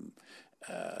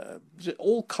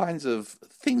 all kinds of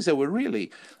things that were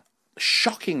really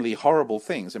shockingly horrible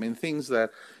things. I mean, things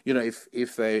that,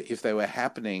 if they were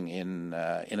happening in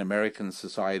American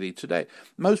society today,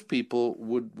 most people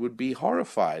would be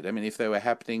horrified. I mean, if they were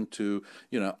happening to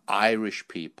Irish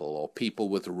people or people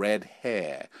with red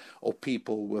hair or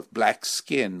people with black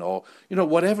skin or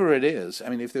whatever it is. I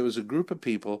mean, if there was a group of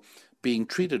people being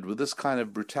treated with this kind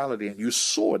of brutality and you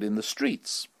saw it in the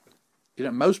streets,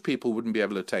 most people wouldn't be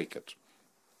able to take it.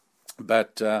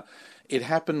 But it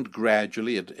happened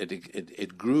gradually.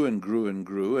 It grew and grew and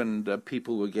grew, and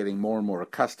people were getting more and more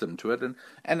accustomed to it.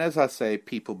 And as I say,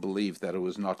 people believed that it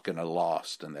was not going to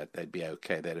last and that they'd be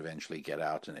okay. They'd eventually get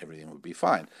out and everything would be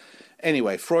fine.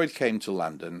 Anyway, Freud came to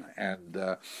London, and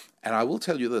I will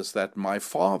tell you this, that my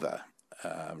father,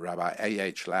 Rabbi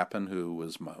A.H. Lapin, who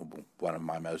was one of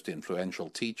my most influential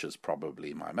teachers,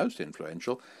 probably my most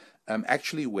influential,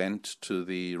 actually went to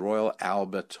the Royal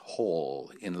Albert Hall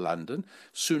in London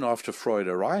soon after Freud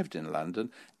arrived in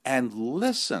London and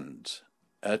listened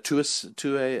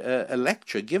to a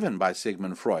lecture given by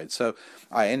Sigmund Freud. So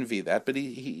I envy that, but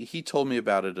he told me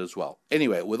about it as well.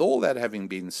 Anyway, with all that having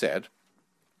been said,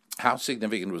 how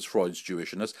significant was Freud's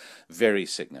Jewishness? Very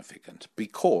significant,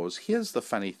 because here's the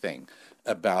funny thing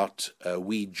about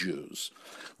we Jews.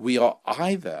 We are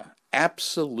either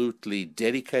absolutely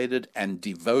dedicated and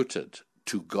devoted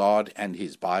to God and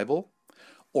His Bible,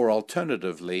 or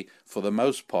alternatively, for the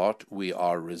most part, we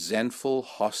are resentful,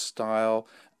 hostile,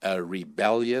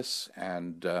 rebellious,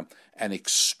 and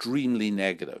extremely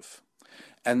negative.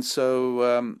 And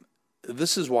so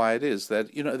this is why it is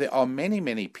that, there are many,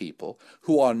 many people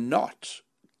who are not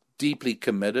deeply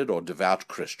committed or devout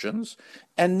Christians,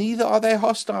 and neither are they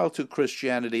hostile to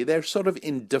Christianity. They're sort of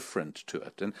indifferent to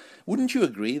it. And wouldn't you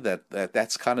agree that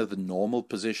that's kind of the normal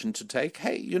position to take?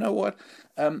 Hey, you know what?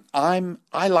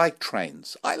 I like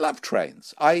trains. I love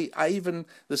trains. I even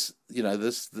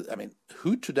I mean,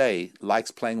 who today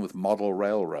likes playing with model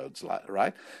railroads,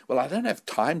 right? Well, I don't have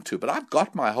time to, but I've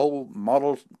got my whole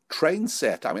model train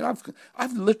set. I mean,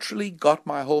 I've literally got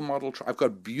my whole model. I've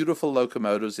got beautiful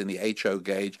locomotives in the HO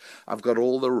gauge. I've got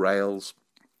all the rails.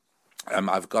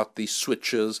 I've got the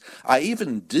switches. I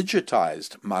even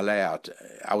digitized my layout.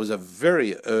 I was a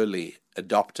very early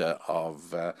adopter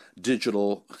of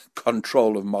digital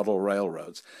control of model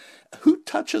railroads. Who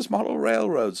touches model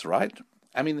railroads, right?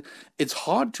 I mean, it's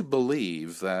hard to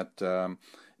believe that, that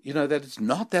it's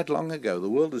not that long ago. The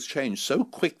world has changed so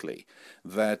quickly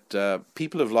that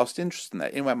people have lost interest in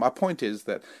that. Anyway, my point is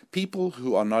that people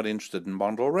who are not interested in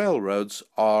model railroads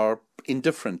are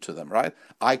indifferent to them, right?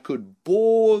 I could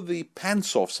bore the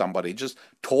pants off somebody just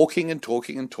talking and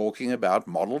talking and talking about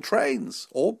model trains,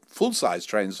 or full-size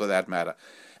trains for that matter.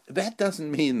 That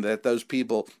doesn't mean that those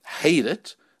people hate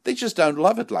it. They just don't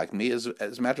love it like me. As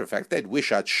a matter of fact, they'd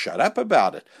wish I'd shut up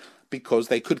about it, because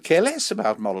they could care less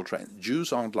about model trains.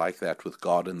 Jews aren't like that with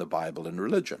God and the Bible and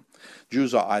religion.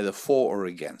 Jews are either for or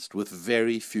against, with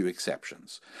very few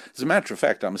exceptions. As a matter of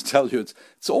fact, I must tell you,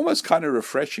 it's almost kind of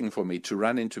refreshing for me to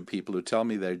run into people who tell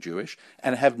me they're Jewish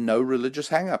and have no religious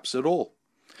hang-ups at all.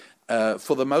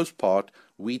 For the most part,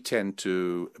 we tend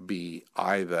to be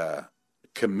either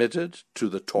committed to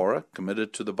the Torah,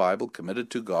 committed to the Bible, committed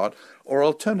to God, or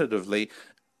alternatively,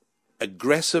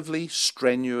 aggressively,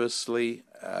 strenuously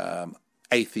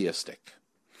atheistic.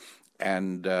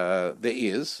 And there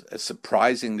is a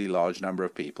surprisingly large number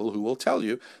of people who will tell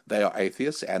you they are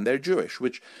atheists and they're Jewish,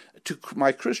 which to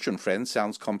my Christian friends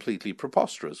sounds completely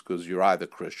preposterous, because you're either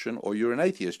Christian or you're an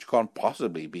atheist. You can't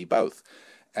possibly be both.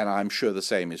 And I'm sure the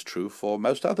same is true for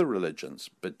most other religions.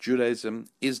 But Judaism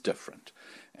is different.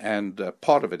 And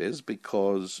part of it is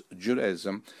because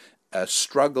Judaism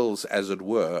struggles, as it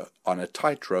were, on a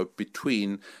tightrope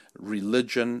between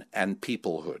religion and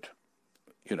peoplehood.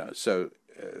 So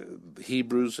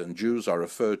Hebrews and Jews are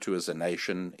referred to as a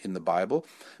nation in the Bible,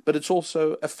 but it's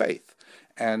also a faith.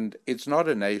 And it's not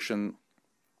a nation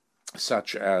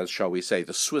such as, shall we say,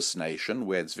 the Swiss nation,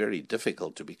 where it's very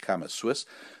difficult to become a Swiss.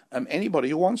 Anybody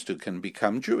who wants to can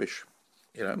become Jewish.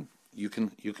 You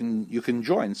can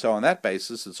join. So on that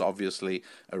basis, it's obviously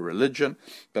a religion,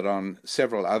 but on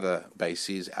several other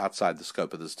bases outside the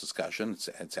scope of this discussion,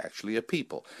 it's actually a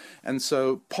people. And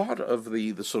so part of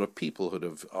the sort of peoplehood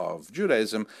of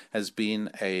Judaism has been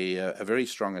a very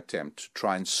strong attempt to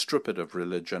try and strip it of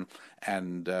religion.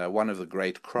 And one of the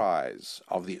great cries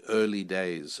of the early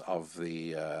days of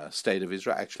the State of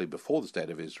Israel, actually before the State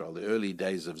of Israel, the early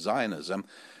days of Zionism,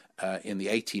 in the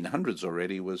 1800s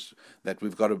already, was that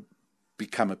we've got to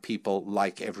become a people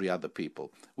like every other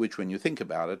people, which, when you think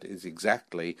about it, is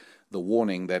exactly the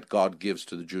warning that God gives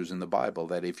to the Jews in the Bible,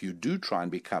 that if you do try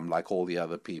and become like all the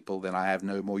other people, then I have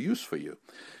no more use for you.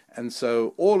 And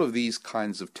so all of these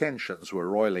kinds of tensions were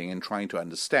roiling in trying to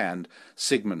understand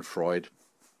Sigmund Freud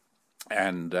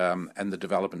and the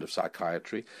development of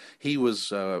psychiatry. He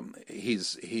was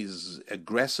his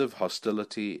aggressive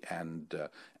hostility and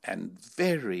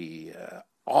very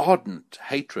ardent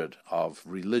hatred of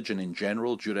religion in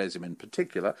general, Judaism in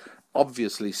particular,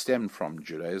 obviously stemmed from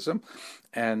Judaism,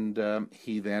 and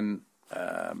he then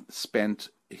spent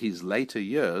his later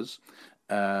years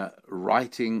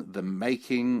writing The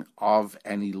Making of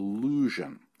an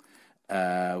Illusion,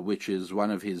 which is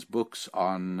one of his books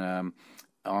on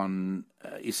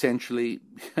essentially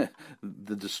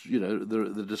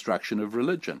the destruction of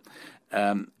religion,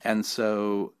 and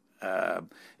so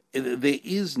there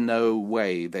is no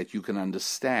way that you can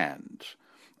understand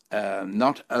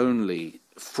not only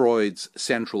Freud's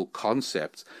central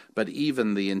concepts, but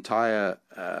even the entire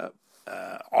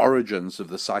origins of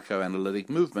the psychoanalytic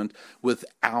movement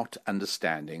without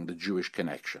understanding the Jewish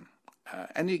connection.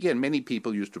 And again, many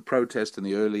people used to protest in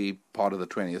the early part of the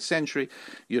 20th century,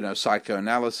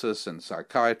 psychoanalysis and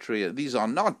psychiatry. These are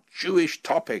not Jewish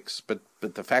topics, but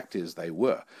the fact is they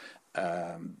were.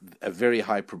 A very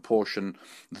high proportion,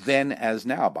 then as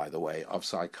now, by the way, of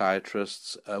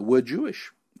psychiatrists were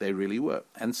Jewish. They really were.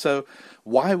 And so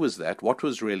why was that? What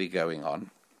was really going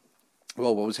on?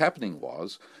 Well, what was happening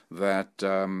was that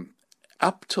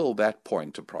up till that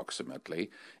point,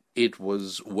 approximately, it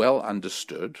was well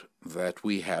understood that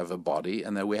we have a body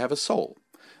and that we have a soul.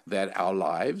 that our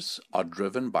lives are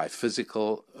driven by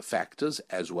physical factors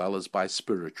as well as by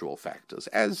spiritual factors,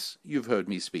 as you've heard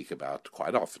me speak about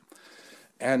quite often.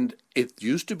 And it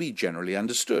used to be generally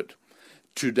understood.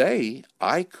 Today,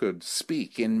 I could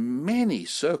speak in many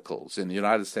circles in the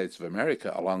United States of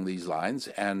America along these lines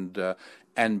and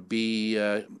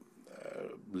be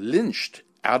lynched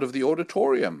out of the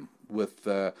auditorium with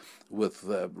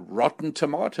rotten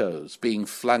tomatoes being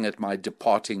flung at my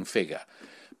departing figure,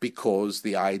 because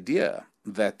the idea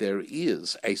that there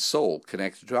is a soul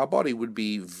connected to our body would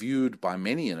be viewed by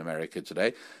many in America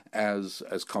today as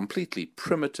completely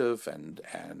primitive and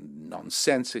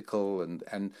nonsensical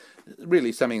and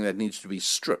really something that needs to be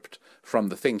stripped from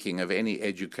the thinking of any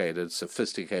educated,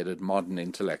 sophisticated, modern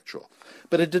intellectual.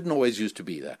 But it didn't always used to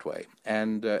be that way.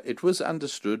 And it was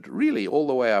understood really all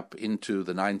the way up into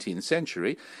the 19th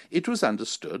century. It was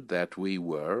understood that we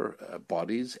were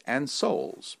bodies and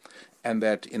souls. And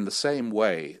that in the same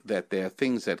way that there are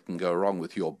things that can go wrong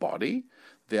with your body,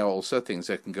 there are also things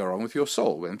that can go wrong with your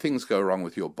soul. When things go wrong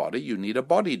with your body, you need a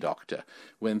body doctor.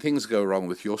 When things go wrong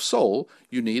with your soul,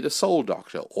 you need a soul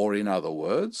doctor, or in other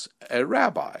words, a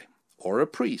rabbi, or a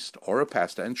priest, or a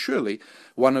pastor. And surely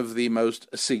one of the most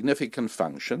significant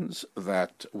functions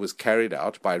that was carried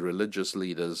out by religious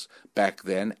leaders back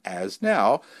then as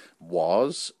now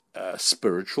was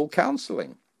spiritual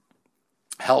counseling,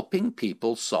 helping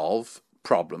people solve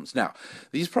problems. Now,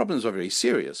 these problems are very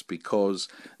serious because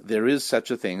there is such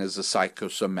a thing as a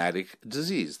psychosomatic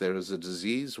disease. There is a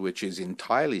disease which is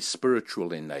entirely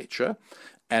spiritual in nature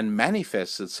and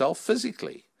manifests itself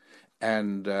physically.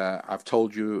 And I've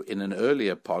told you in an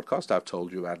earlier podcast, I've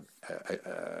told you about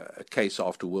a case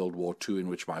after World War II in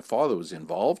which my father was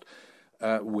involved,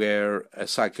 where a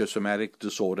psychosomatic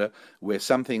disorder, where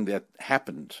something that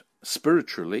happened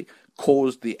spiritually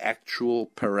caused the actual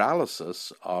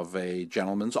paralysis of a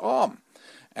gentleman's arm,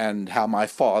 and how my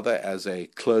father, as a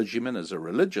clergyman, as a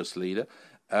religious leader,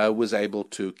 was able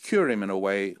to cure him in a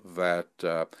way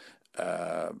that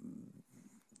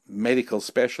medical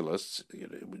specialists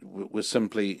were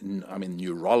simply,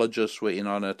 neurologists were in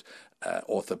on it,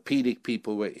 orthopedic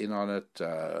people were in on it,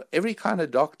 every kind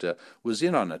of doctor was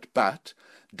in on it, but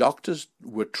doctors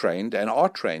were trained and are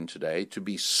trained today to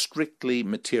be strictly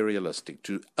materialistic,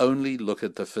 to only look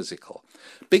at the physical.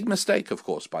 Big mistake, of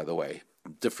course, by the way.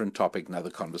 Different topic, another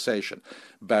conversation.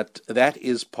 But that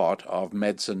is part of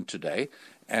medicine today.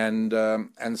 And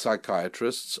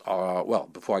psychiatrists are, well,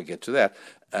 before I get to that,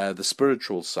 the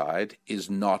spiritual side is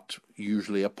not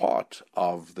usually a part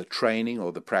of the training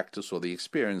or the practice or the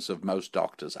experience of most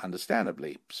doctors,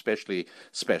 understandably. Especially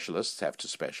specialists have to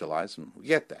specialize, and we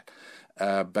get that.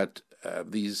 But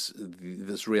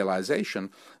this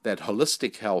realization that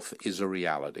holistic health is a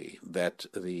reality, that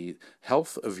the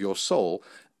health of your soul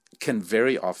can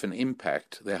very often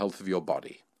impact the health of your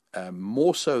body.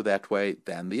 More so that way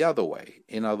than the other way.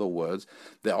 In other words,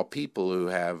 there are people who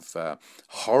have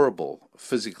horrible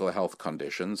physical health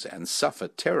conditions and suffer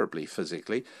terribly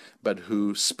physically, but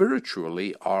who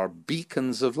spiritually are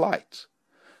beacons of light.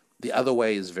 The other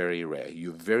way is very rare.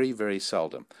 You very, very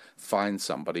seldom find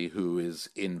somebody who is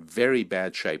in very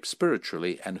bad shape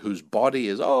spiritually and whose body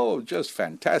is, just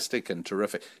fantastic and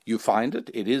terrific. You find it,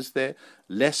 it is there,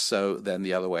 less so than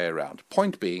the other way around.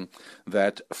 Point being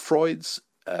that Freud's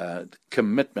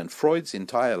commitment, Freud's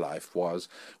entire life was,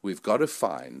 we've got to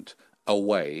find a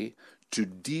way to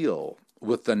deal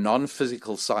with the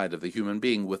non-physical side of the human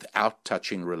being without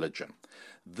touching religion.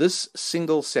 This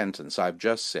single sentence I've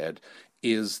just said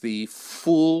is the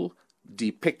full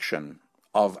depiction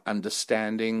of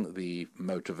understanding the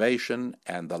motivation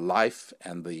and the life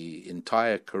and the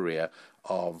entire career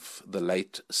of the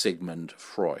late Sigmund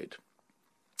Freud.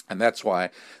 And that's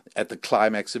why at the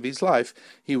climax of his life,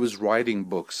 he was writing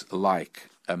books like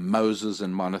Moses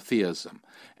and Monotheism,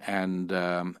 and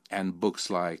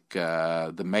books like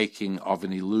The Making of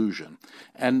an Illusion.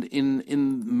 And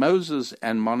in Moses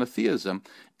and Monotheism,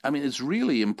 it's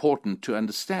really important to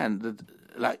understand that,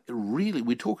 really,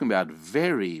 we're talking about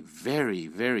very, very,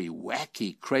 very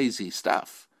wacky, crazy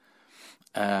stuff.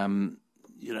 Really,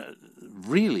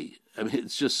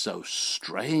 it's just so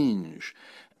strange.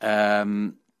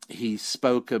 He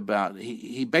spoke about,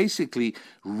 he basically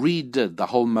redid the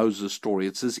whole Moses story.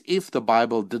 It's as if the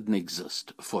Bible didn't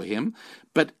exist for him.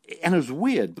 And it was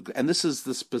weird, and this is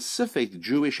the specific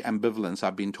Jewish ambivalence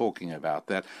I've been talking about,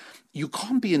 that you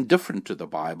can't be indifferent to the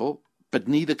Bible, but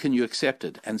neither can you accept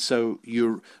it. And so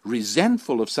you're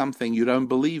resentful of something you don't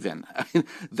believe in.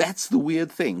 That's the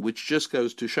weird thing, which just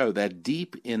goes to show that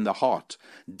deep in the heart,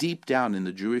 deep down in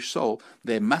the Jewish soul,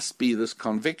 there must be this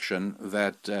conviction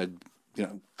that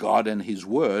God and his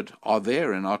word are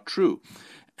there and are true.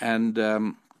 And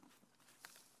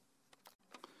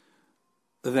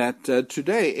that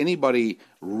today, anybody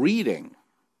reading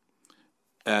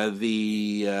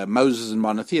the Moses and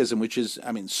monotheism, which is,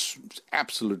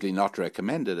 absolutely not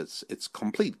recommended. It's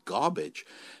complete garbage.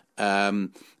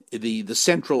 The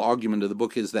central argument of the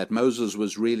book is that Moses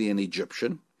was really an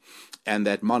Egyptian, and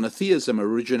that monotheism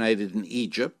originated in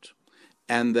Egypt,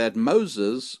 and that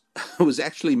Moses was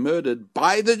actually murdered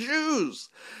by the Jews.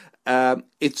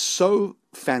 It's so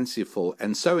fanciful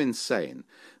and so insane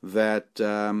that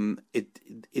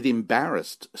it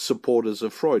embarrassed supporters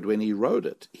of Freud when he wrote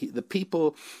it. The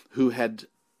people who had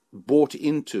bought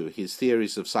into his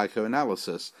theories of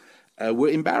psychoanalysis were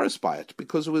embarrassed by it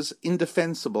because it was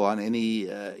indefensible on any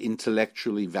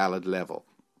intellectually valid level.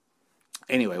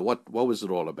 Anyway, what was it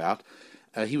all about?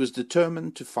 He was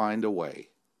determined to find a way.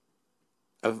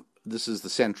 This is the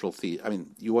central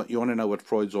theme. You want to know what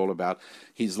Freud's all about?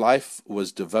 His life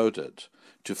was devoted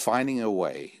to finding a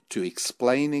way to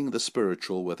explaining the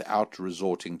spiritual without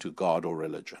resorting to God or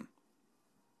religion.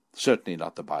 Certainly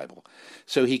not the Bible.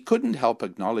 So he couldn't help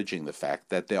acknowledging the fact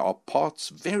that there are parts,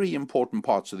 very important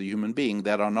parts of the human being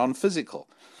that are non-physical,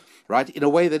 right? In a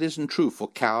way that isn't true for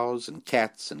cows and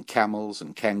cats and camels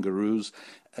and kangaroos.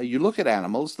 You look at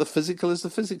animals, the physical is the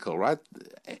physical, right?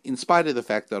 In spite of the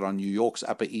fact that on New York's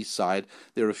Upper East Side,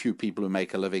 there are a few people who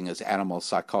make a living as animal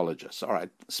psychologists. All right,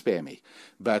 spare me.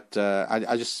 But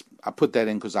I put that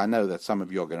in because I know that some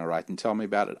of you are going to write and tell me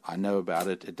about it. I know about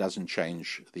it. It doesn't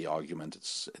change the argument.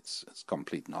 It's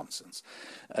complete nonsense.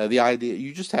 The idea,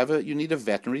 you need a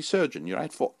veterinary surgeon,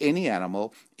 right? For any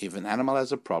animal, if an animal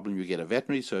has a problem, you get a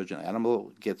veterinary surgeon,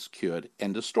 animal gets cured,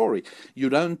 end of story.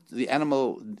 The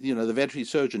veterinary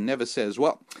surgeon never says,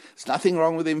 well, there's nothing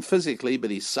wrong with him physically, but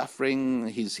he's suffering,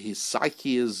 his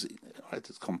psyche is, right?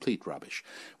 It's complete rubbish.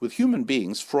 With human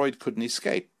beings, Freud couldn't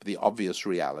escape the obvious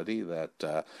reality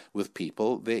that with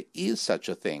people, there is such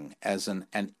a thing as an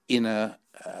inner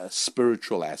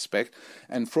spiritual aspect,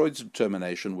 and Freud's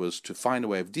determination was to find a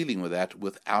way of dealing with that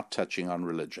without touching on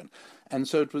religion. And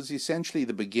so it was essentially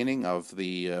the beginning of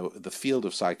the field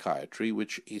of psychiatry,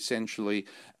 which essentially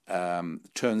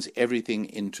turns everything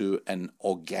into an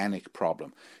organic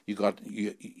problem. You're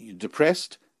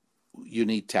depressed, you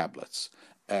need tablets.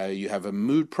 You have a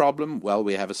mood problem, well,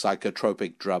 we have a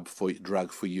psychotropic drug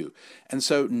for you. And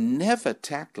so never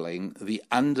tackling the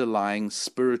underlying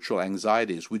spiritual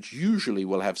anxieties, which usually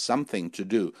will have something to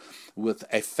do with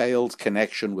a failed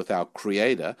connection with our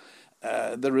Creator.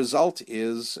 The result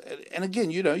is, and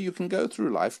again, you can go through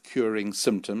life curing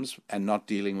symptoms and not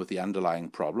dealing with the underlying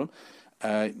problem.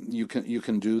 You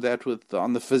can do that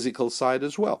on the physical side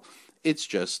as well. It's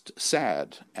just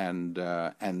sad and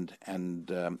an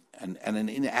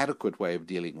inadequate way of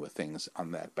dealing with things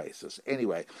on that basis.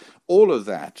 Anyway, all of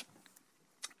that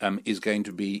is going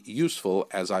to be useful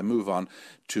as I move on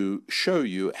to show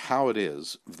you how it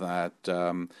is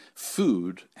that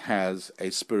food has a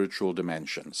spiritual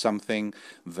dimension, something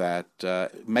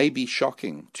that may be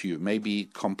shocking to you, may be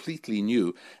completely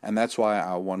new, and that's why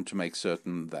I want to make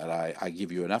certain that I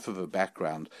give you enough of a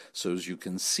background so as you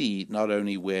can see not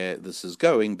only where this is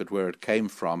going, but where it came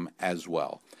from as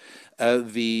well.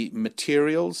 The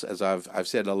materials, as I've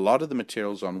said, a lot of the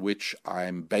materials on which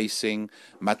I'm basing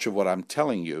much of what I'm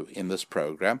telling you in this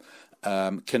program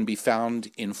can be found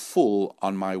in full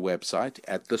on my website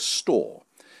at the store.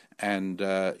 And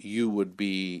you would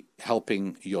be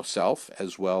helping yourself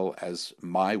as well as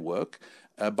my work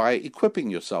by equipping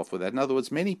yourself with that. In other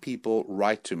words, many people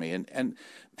write to me, and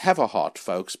have a heart,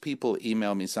 folks. People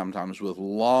email me sometimes with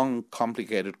long,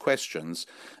 complicated questions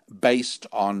based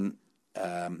on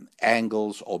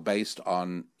angles or based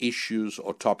on issues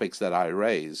or topics that I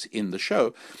raise in the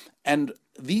show. And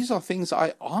these are things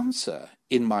I answer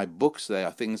in my books. They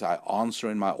are things I answer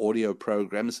in my audio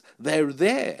programs. They're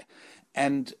there.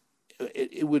 And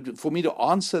it would, for me to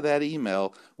answer that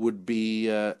email would be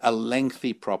a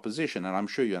lengthy proposition. And I'm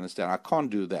sure you understand, I can't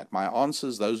do that. My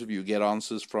answers, those of you who get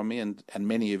answers from me, and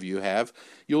many of you have,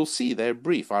 you'll see they're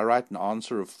brief. I write an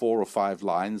answer of 4 or 5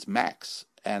 lines max,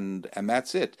 and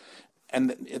that's it.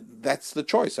 And that's the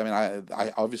choice. I mean,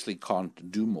 I obviously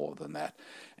can't do more than that.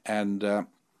 And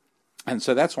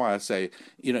so that's why I say,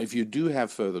 if you do have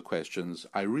further questions,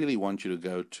 I really want you to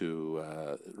go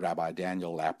to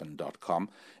RabbiDanielLapin.com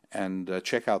and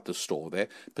check out the store there,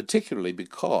 particularly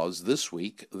because this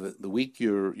week, the week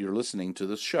you're listening to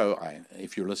this show,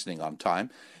 if you're listening on time,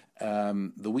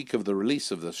 the week of the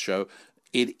release of this show,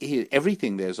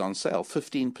 everything there's on sale,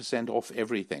 15% off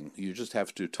everything. You just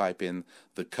have to type in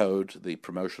the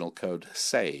promotional code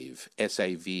SAVE,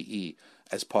 S-A-V-E,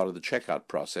 as part of the checkout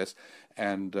process.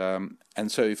 And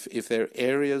so if there are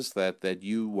areas that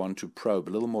you want to probe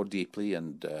a little more deeply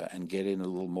and get in a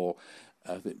little more,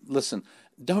 listen,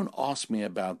 don't ask me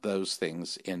about those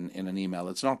things in an email.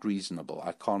 It's not reasonable.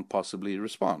 I can't possibly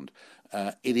respond.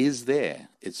 It is there.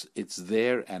 It's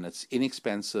there, and it's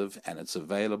inexpensive, and it's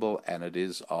available, and it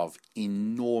is of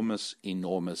enormous,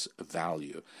 enormous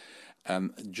value.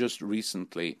 Just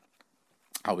recently,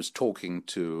 I was talking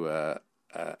to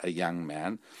a young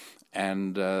man,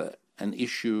 and an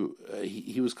issue.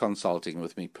 He was consulting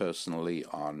with me personally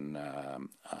on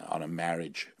a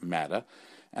marriage matter.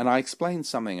 And I explained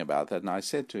something about that, and I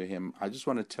said to him, I just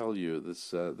want to tell you,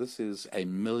 this is $1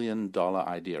 million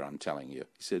idea I'm telling you.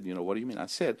 He said, what do you mean? I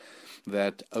said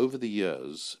that over the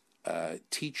years,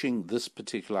 teaching this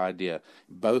particular idea,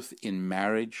 both in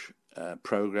marriage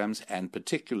programs and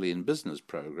particularly in business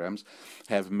programs,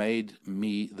 have made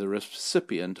me the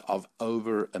recipient of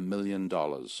over $1 million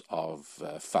of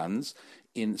funds.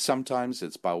 Sometimes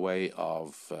it's by way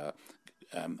of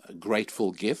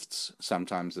grateful gifts,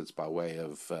 sometimes it's by way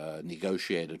of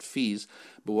negotiated fees,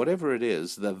 but whatever it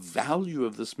is, the value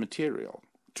of this material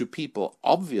to people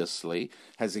obviously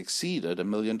has exceeded $1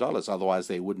 million. Otherwise,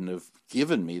 they wouldn't have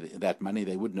given me that money.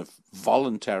 They wouldn't have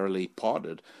voluntarily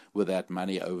parted with that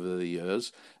money over the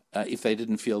years if they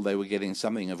didn't feel they were getting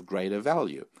something of greater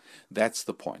value. That's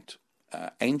the point.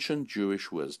 Ancient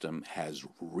Jewish wisdom has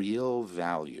real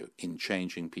value in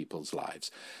changing people's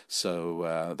lives.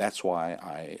 So that's why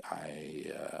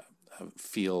I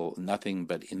feel nothing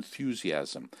but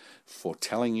enthusiasm for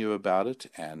telling you about it,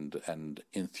 and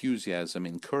enthusiasm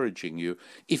encouraging you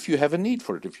if you have a need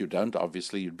for it. If you don't,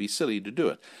 obviously you'd be silly to do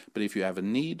it. But if you have a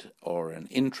need or an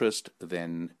interest,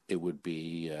 then it would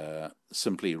be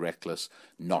simply reckless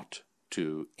not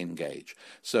to engage.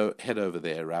 So head over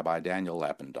there,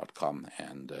 RabbiDanielLapin.com,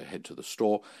 and head to the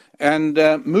store. And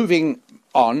moving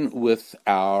on with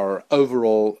our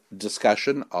overall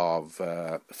discussion of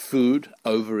food,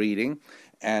 overeating,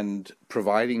 and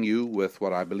providing you with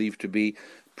what I believe to be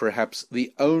perhaps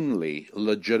the only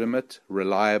legitimate,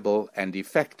 reliable, and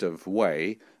effective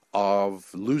way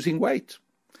of losing weight.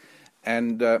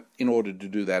 And in order to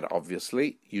do that,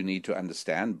 obviously, you need to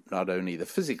understand not only the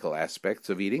physical aspects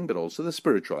of eating, but also the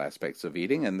spiritual aspects of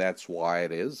eating. And that's why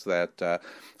it is that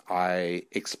I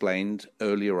explained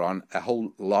earlier on a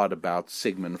whole lot about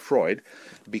Sigmund Freud,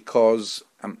 because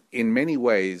in many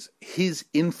ways, his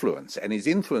influence, and his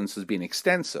influence has been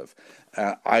extensive,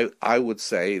 I would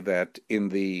say that in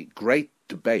the great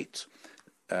debate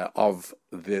of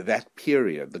that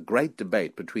period, the great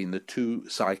debate between the two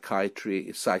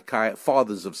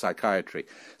fathers of psychiatry,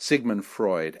 Sigmund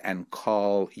Freud and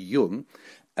Carl Jung,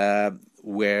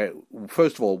 where,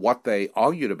 first of all, what they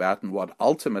argued about and what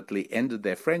ultimately ended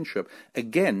their friendship,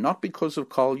 again, not because of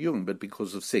Carl Jung, but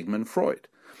because of Sigmund Freud,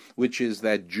 which is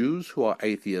that Jews who are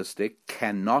atheistic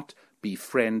cannot be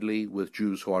friendly with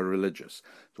Jews who are religious.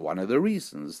 It's one of the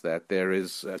reasons that there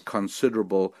is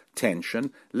considerable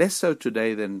tension, less so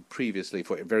today than previously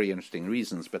for very interesting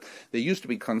reasons, but there used to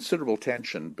be considerable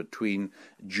tension between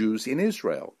Jews in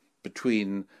Israel,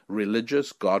 between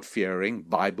religious, God-fearing,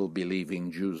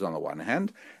 Bible-believing Jews on the one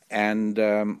hand, and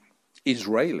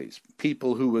Israelis,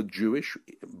 people who were Jewish,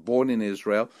 born in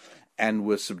Israel, and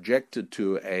were subjected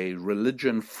to a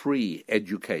religion-free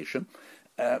education.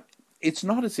 It's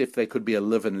not as if they could be a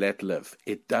live and let live.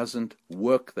 It doesn't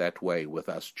work that way with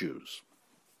us Jews.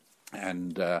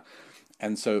 And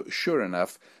so, sure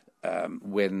enough,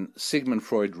 when Sigmund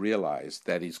Freud realized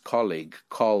that his colleague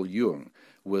Carl Jung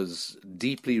was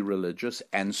deeply religious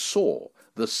and saw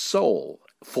the soul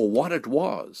for what it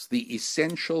was, the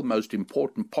essential, most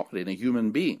important part in a human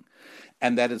being,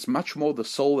 and that it's much more the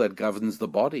soul that governs the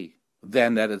body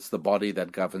than that it's the body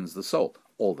that governs the soul,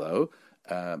 although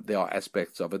there are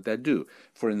aspects of it that do.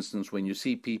 For instance, when you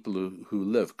see people who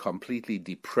live completely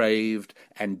depraved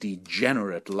and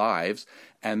degenerate lives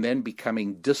and then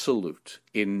becoming dissolute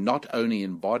in not only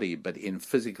in body but in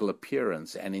physical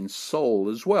appearance and in soul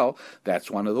as well, that's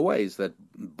one of the ways that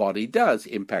body does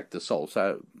impact the soul.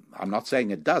 So I'm not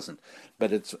saying it doesn't,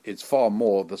 but it's far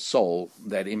more the soul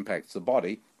that impacts the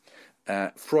body.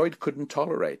 Freud couldn't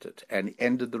tolerate it and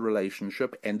ended the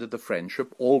relationship, ended the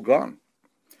friendship, all gone.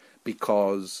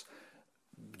 Because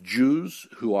Jews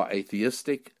who are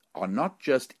atheistic are not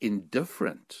just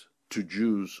indifferent to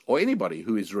Jews or anybody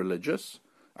who is religious.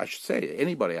 I should say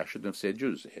anybody, I shouldn't have said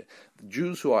Jews.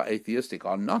 Jews who are atheistic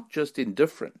are not just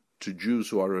indifferent to Jews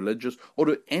who are religious or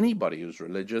to anybody who's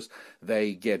religious.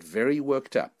 They get very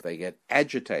worked up. They get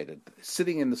agitated,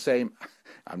 sitting in the same...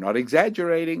 I'm not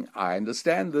exaggerating. I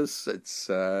understand this.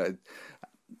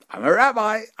 I'm a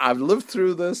rabbi. I've lived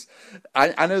through this.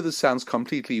 I know this sounds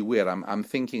completely weird. I'm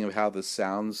thinking of how this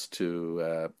sounds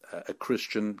to a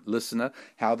Christian listener,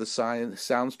 how this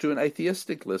sounds to an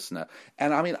atheistic listener.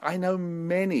 And I mean, I know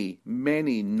many,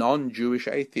 many non-Jewish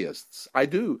atheists. I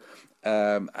do.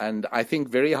 And I think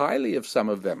very highly of some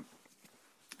of them.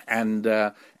 And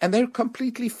they're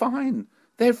completely fine.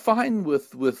 They're fine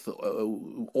with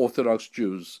Orthodox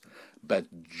Jews. But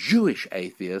Jewish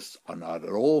atheists are not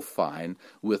at all fine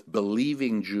with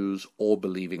believing Jews or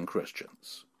believing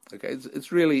Christians. Okay,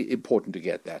 it's really important to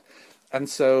get that. And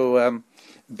so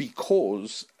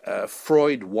because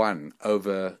Freud won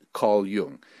over Carl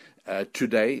Jung,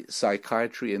 today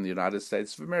psychiatry in the United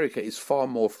States of America is far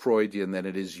more Freudian than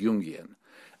it is Jungian.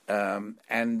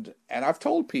 And I've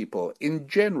told people, in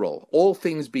general, all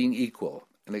things being equal,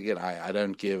 and again, I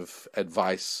don't give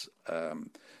advice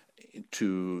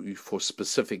for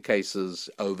specific cases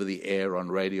over the air on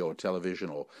radio or television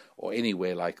or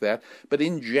anywhere like that. But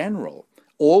in general,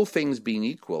 all things being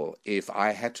equal, if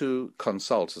I had to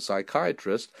consult a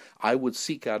psychiatrist, I would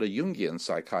seek out a Jungian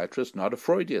psychiatrist, not a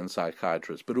Freudian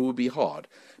psychiatrist. But it would be hard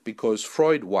because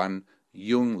Freud won,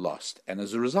 Jung lost. And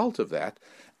as a result of that,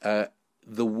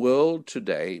 the world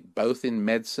today, both in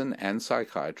medicine and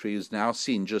psychiatry, is now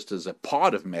seen just as a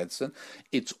part of medicine.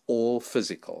 It's all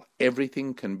physical.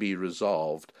 Everything can be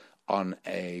resolved on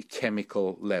a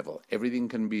chemical level. Everything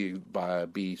can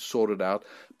be sorted out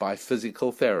by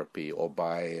physical therapy or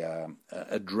by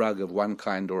a drug of one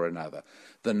kind or another.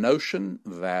 The notion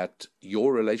that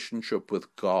your relationship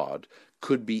with God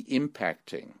could be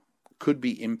impacting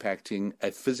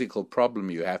a physical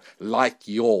problem you have, like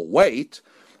your weight,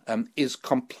 is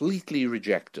completely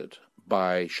rejected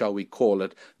by, shall we call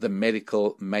it, the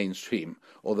medical mainstream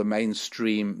or the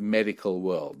mainstream medical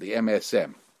world, the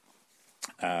MSM.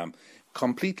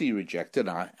 Completely rejected,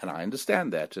 and I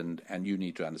understand that, and you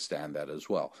need to understand that as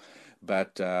well.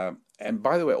 But and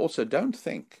by the way, also don't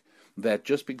think that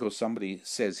just because somebody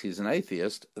says he's an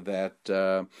atheist,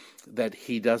 that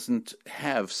he doesn't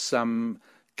have some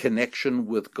connection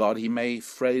with God. He may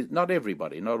phrase, not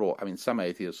everybody, not all. I mean, some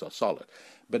atheists are solid,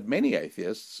 but many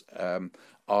atheists have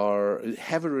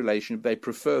a relation. They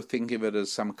prefer think of it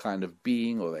as some kind of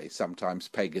being, or they sometimes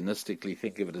paganistically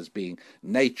think of it as being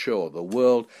nature or the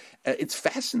world. It's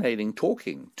fascinating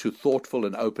talking to thoughtful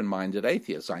and open-minded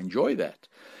atheists. I enjoy that.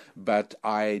 But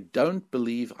I don't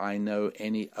believe I know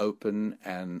any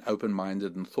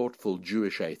open-minded and thoughtful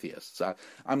Jewish atheists.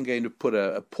 I'm going to put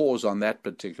a pause on that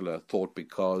particular thought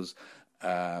because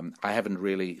I haven't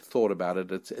really thought about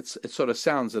it. It sort of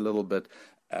sounds a little bit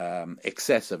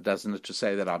excessive, doesn't it, to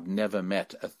say that I've never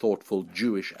met a thoughtful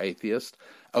Jewish atheist,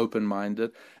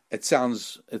 open-minded. It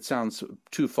sounds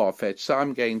too far-fetched, so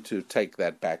I'm going to take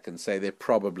that back and say there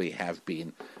probably have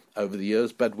been over the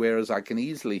years, but whereas I can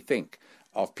easily think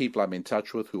of people I'm in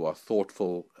touch with who are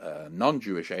thoughtful,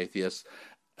 non-Jewish atheists,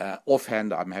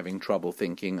 offhand I'm having trouble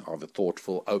thinking of a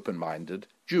thoughtful, open-minded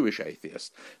Jewish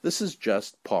atheist. This is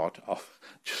just part of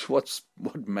just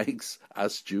what makes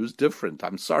us Jews different.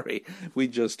 I'm sorry, we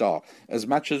just are. As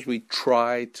much as we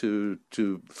try to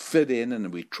fit in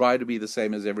and we try to be the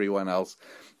same as everyone else,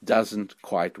 doesn't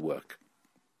quite work.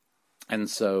 And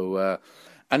so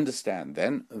understand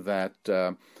then that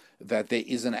there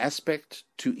is an aspect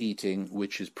to eating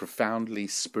which is profoundly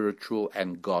spiritual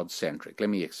and God-centric. Let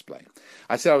me explain.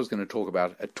 I said I was going to talk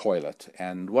about a toilet,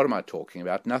 and what am I talking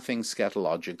about? Nothing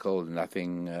scatological,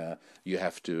 nothing you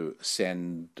have to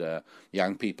send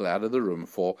young people out of the room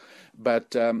for.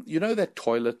 But you know that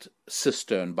toilet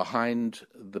cistern behind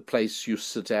the place you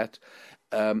sit at?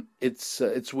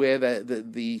 It's where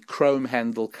the chrome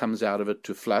handle comes out of it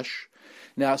to flush.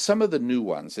 Now, some of the new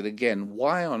ones, and again,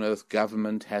 why on earth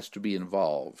government has to be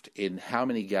involved in how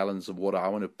many gallons of water I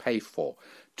want to pay for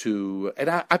and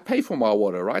I pay for my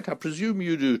water, right? I presume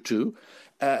you do too.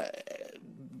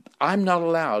 I'm not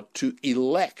allowed to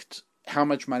elect how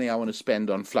much money I want to spend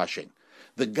on flushing.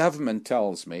 The government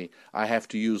tells me I have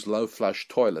to use low flush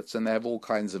toilets, and they have all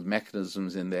kinds of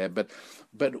mechanisms in there. But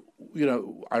you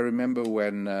know, I remember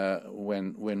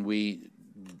when we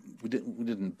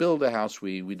didn't build a house,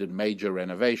 we did major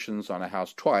renovations on a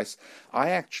house twice. I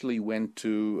actually went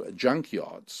to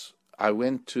junkyards.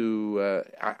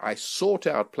 I sought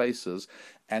out places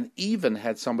and even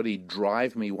had somebody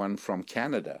drive me one from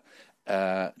Canada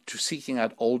to seeking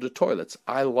out older toilets.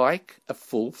 I like a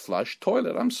full flush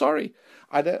toilet. I'm sorry.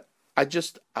 There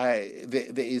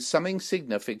is something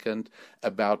significant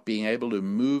about being able to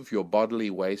move your bodily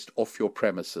waste off your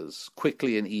premises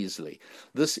quickly and easily.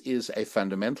 This is a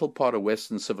fundamental part of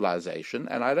Western civilization,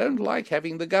 and I don't like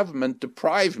having the government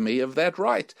deprive me of that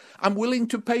right. I'm willing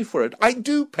to pay for it. I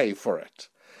do pay for it.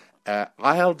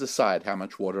 I'll decide how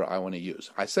much water I want to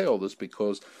use. I say all this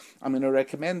because I'm going to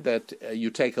recommend that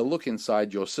you take a look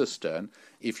inside your cistern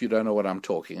if you don't know what I'm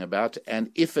talking about.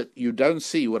 And if you don't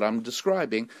see what I'm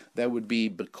describing, that would be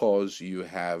because you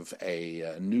have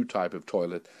a new type of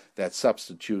toilet that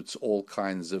substitutes all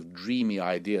kinds of dreamy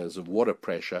ideas of water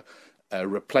pressure,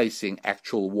 replacing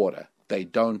actual water. They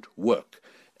don't work.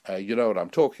 You know what I'm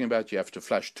talking about. You have to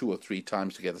flush 2 or 3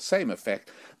 times to get the same effect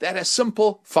that a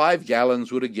simple 5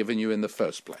 gallons would have given you in the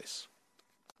first place.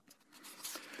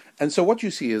 And so what you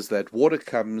see is that water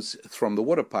comes from the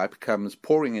water pipe, comes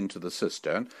pouring into the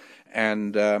cistern,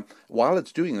 and while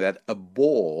it's doing that, a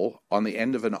ball on the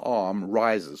end of an arm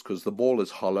rises, because the ball is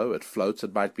hollow, it floats,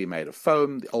 it might be made of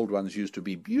foam. The old ones used to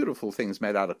be beautiful things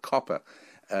made out of copper.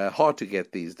 Hard to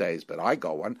get these days, but I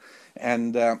got one.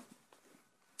 And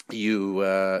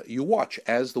you watch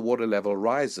as the water level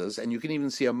rises, and you can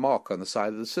even see a mark on the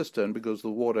side of the cistern because the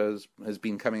water has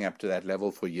been coming up to that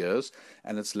level for years,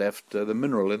 and it's left the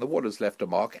mineral in the water has left a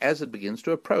mark. As it begins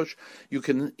to approach, you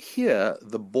can hear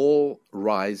the ball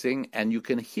rising, and you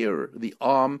can hear the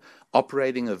arm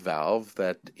operating a valve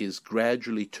that is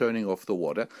gradually turning off the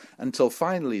water until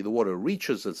finally the water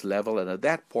reaches its level, and at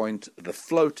that point the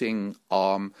floating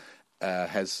arm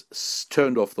has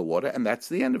turned off the water, and that's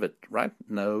the end of it, right?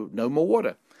 No more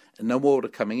water. And no more water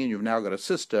coming in. You've now got a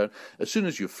cistern. As soon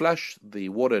as you flush, the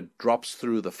water drops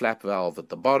through the flap valve at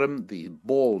the bottom, the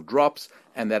ball drops,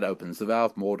 and that opens the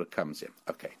valve, more water comes in.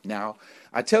 Okay, now,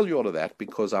 I tell you all of that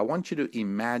because I want you to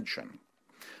imagine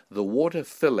the water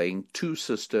filling 2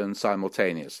 cisterns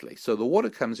simultaneously. So the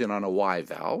water comes in on a Y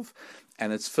valve,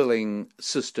 and it's filling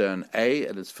cistern A,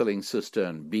 and it's filling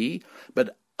cistern B,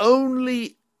 but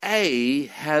only A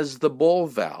has the ball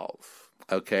valve,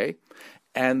 okay?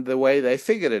 And the way they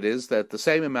figured it is that the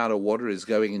same amount of water is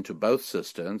going into both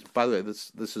cisterns. By the way,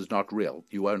 this is not real.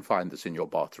 You won't find this in your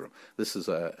bathroom. This is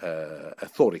a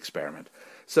thought experiment.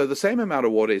 So the same amount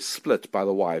of water is split by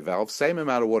the Y valve, same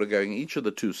amount of water going in each of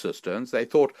the 2 cisterns. They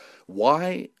thought,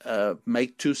 why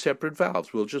make 2 separate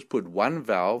valves? We'll just put one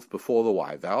valve before the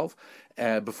Y valve,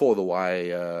 before the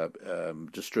Y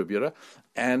distributor,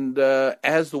 and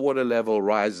as the water level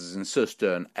rises in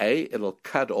cistern A, it'll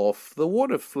cut off the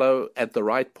water flow at the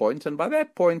right point, and by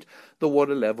that point, the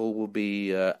water level will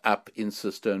be up in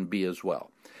cistern B as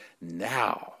well.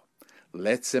 Now,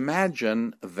 let's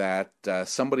imagine that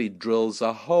somebody drills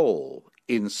a hole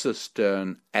in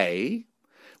cistern A,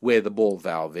 where the ball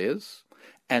valve is,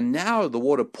 and now the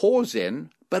water pours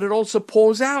in, but it also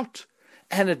pours out.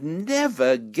 And it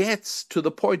never gets to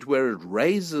the point where it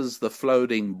raises the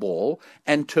floating ball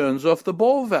and turns off the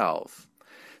ball valve.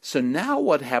 So now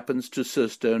what happens to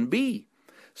cistern B?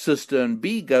 Cistern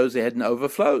B goes ahead and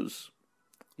overflows.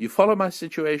 You follow my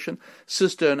situation?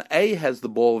 Cistern A has the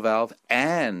ball valve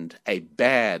and a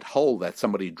bad hole that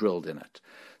somebody drilled in it.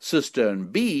 Cistern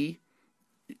B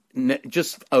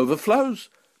just overflows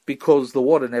because the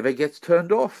water never gets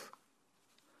turned off.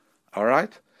 All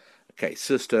right? Okay,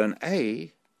 cistern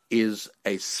A is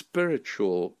a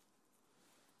spiritual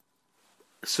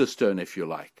cistern, if you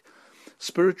like.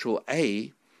 Spiritual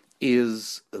A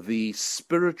is the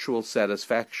spiritual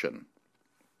satisfaction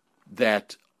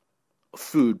that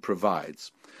food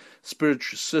provides.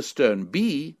 Spiritual cistern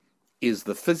B is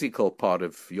the physical part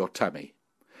of your tummy.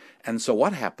 And so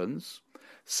what happens?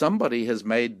 Somebody has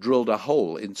drilled a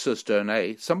hole in cistern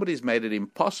A. Somebody's made it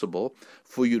impossible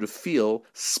for you to feel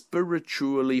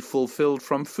spiritually fulfilled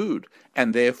from food.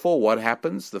 And therefore, what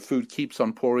happens? The food keeps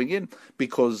on pouring in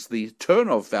because the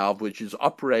turn-off valve, which is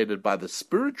operated by the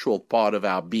spiritual part of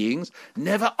our beings,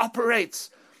 never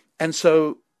operates. And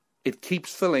so it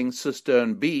keeps filling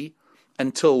cistern B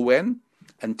until when?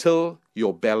 Until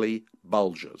your belly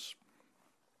bulges.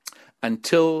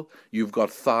 Until you've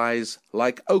got thighs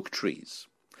like oak trees.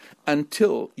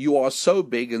 Until you are so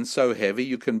big and so heavy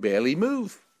you can barely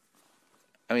move.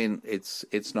 I mean,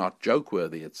 it's not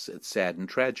joke-worthy, it's sad and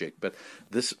tragic, but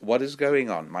what is going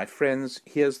on? My friends,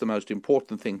 here's the most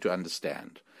important thing to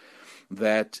understand,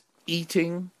 that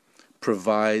eating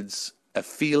provides a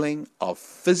feeling of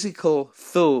physical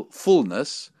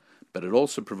fullness, but it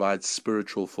also provides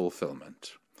spiritual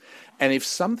fulfillment. And if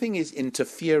something is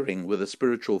interfering with a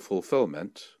spiritual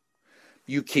fulfillment,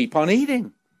 you keep on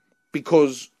eating,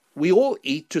 because we all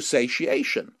eat to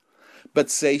satiation. But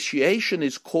satiation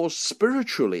is caused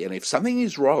spiritually, and if something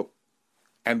is wrong,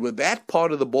 and with that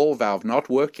part of the ball valve not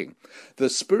working, the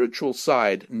spiritual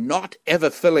side not ever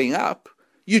filling up,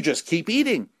 you just keep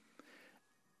eating.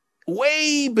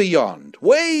 Way beyond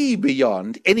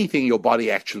anything your body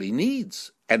actually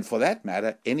needs, and for that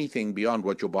matter, anything beyond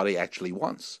what your body actually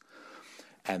wants.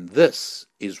 And this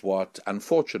is what,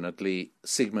 unfortunately,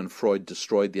 Sigmund Freud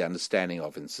destroyed the understanding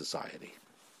of in society.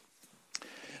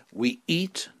 We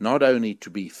eat not only to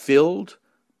be filled,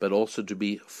 but also to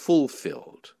be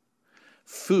fulfilled.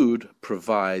 Food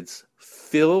provides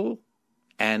fill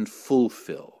and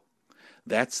fulfill.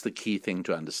 That's the key thing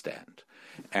to understand.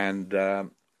 And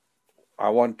I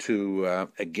want to,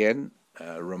 again,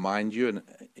 remind you, and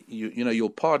you'll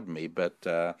pardon me, but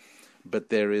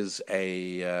there is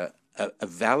a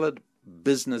valid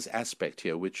business aspect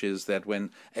here, which is that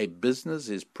when a business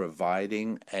is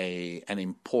providing an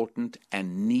important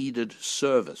and needed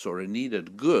service or a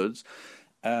needed goods,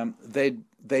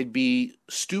 they'd be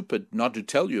stupid not to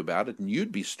tell you about it, and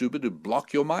you'd be stupid to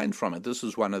block your mind from it. This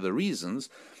is one of the reasons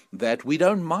that we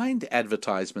don't mind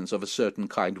advertisements of a certain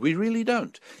kind. We really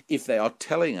don't, if they are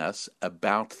telling us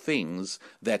about things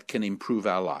that can improve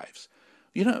our lives.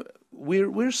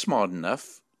 We're smart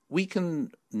enough. We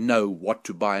can know what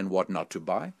to buy and what not to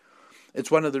buy.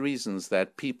 It's one of the reasons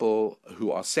that people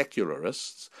who are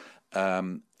secularists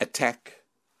attack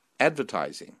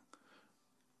advertising.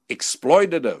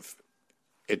 Exploitative.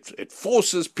 It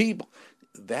forces people.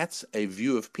 That's a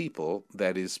view of people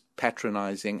that is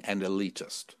patronizing and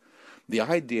elitist. The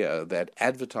idea that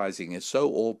advertising is so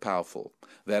all-powerful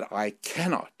that I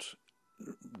cannot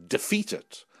defeat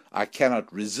it, I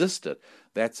cannot resist it,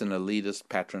 that's an elitist,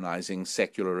 patronizing,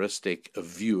 secularistic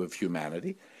view of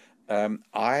humanity.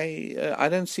 I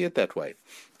don't see it that way.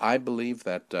 I believe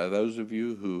that those of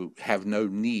you who have no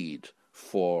need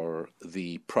for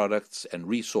the products and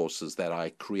resources that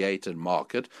I create and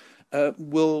market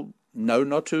will know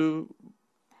not to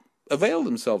avail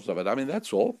themselves of it. I mean,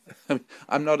 that's all.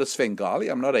 I'm not a Svengali.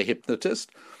 I'm not a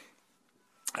hypnotist.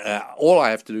 All I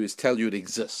have to do is tell you it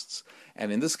exists.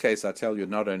 And in this case, I tell you it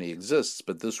not only exists,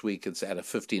 but this week it's at a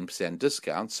 15%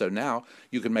 discount. So now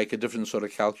you can make a different sort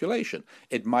of calculation.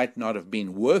 It might not have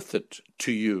been worth it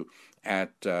to you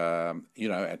at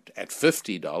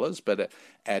 $50, but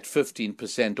at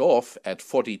 15% off at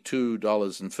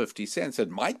 $42.50, it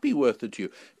might be worth it to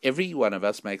you. Every one of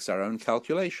us makes our own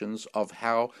calculations of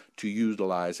how to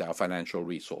utilize our financial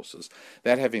resources.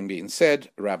 That having been said,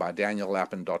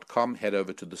 RabbiDanielLapin.com, head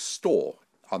over to the store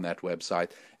on that website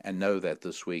and know that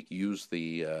this week use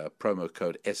the promo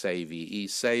code SAVE,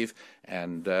 SAVE,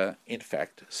 and in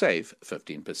fact save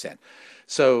 15%.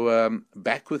 So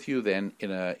back with you then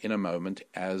in a moment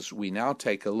as we now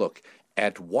take a look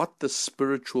at what the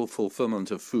spiritual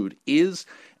fulfillment of food is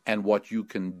and what you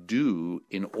can do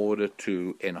in order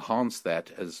to enhance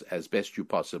that as best you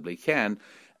possibly can,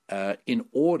 in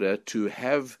order to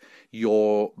have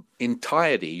your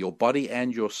entirety, your body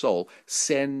and your soul,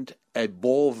 send a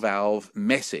ball valve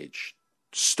message: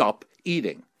 stop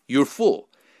eating, you're full.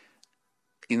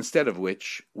 Instead of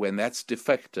which, when that's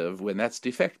defective,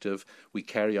 we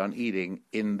carry on eating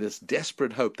in this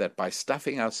desperate hope that by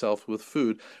stuffing ourselves with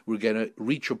food, we're going to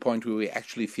reach a point where we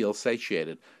actually feel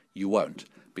satiated. You won't,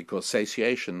 because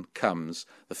satiation comes,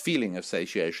 the feeling of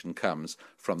satiation comes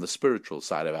from the spiritual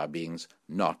side of our beings,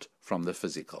 not from the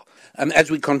physical. And as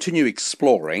we continue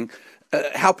exploring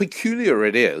how peculiar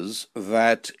it is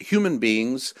that human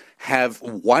beings have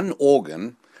one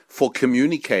organ for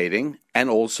communicating and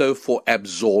also for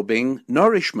absorbing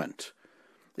nourishment.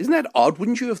 Isn't that odd?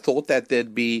 Wouldn't you have thought that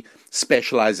there'd be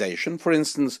specialization? For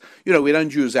instance, we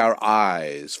don't use our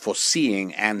eyes for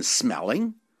seeing and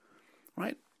smelling,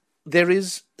 right? There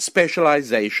is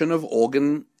specialization of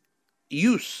organ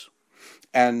use.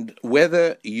 And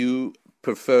whether you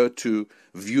prefer to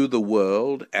view the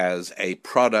world as a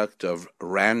product of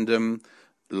random,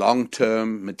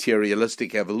 long-term,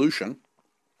 materialistic evolution,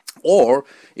 or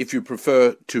if you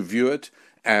prefer to view it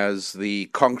as the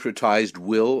concretized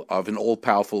will of an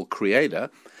all-powerful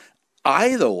creator,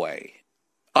 either way,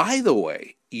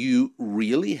 you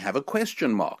really have a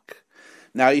question mark.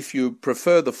 Now, if you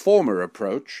prefer the former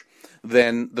approach,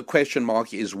 then the question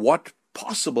mark is what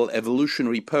possible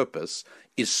evolutionary purpose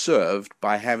is served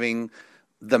by having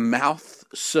the mouth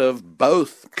serve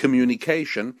both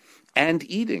communication and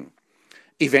eating.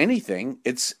 If anything,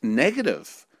 it's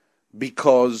negative,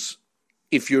 because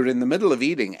if you're in the middle of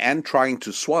eating and trying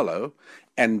to swallow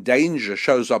and danger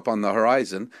shows up on the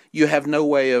horizon, you have no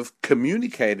way of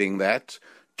communicating that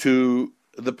to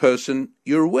the person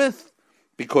you're with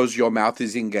because your mouth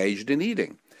is engaged in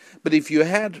eating. But if you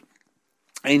had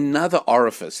another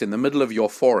orifice in the middle of your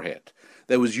forehead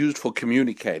that was used for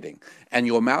communicating and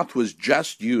your mouth was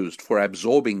just used for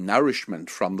absorbing nourishment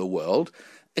from the world,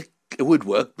 it would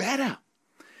work better.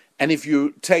 And if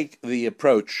you take the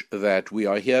approach that we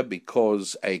are here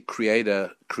because a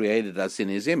creator created us in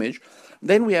his image,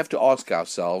 then we have to ask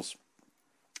ourselves,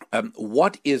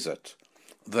 what is it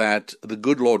that the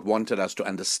good Lord wanted us to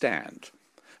understand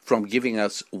from giving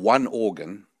us one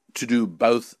organ to do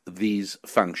both these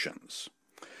functions?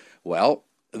 Well,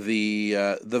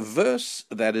 the verse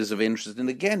that is of interest, and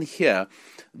again here,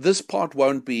 this part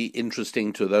won't be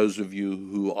interesting to those of you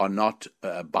who are not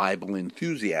Bible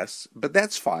enthusiasts, but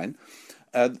that's fine.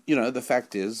 The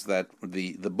fact is that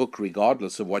the book,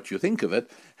 regardless of what you think of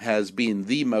it, has been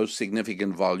the most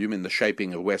significant volume in the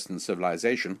shaping of Western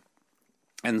civilization.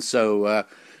 And so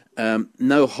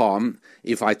no harm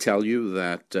if I tell you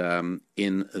that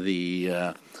in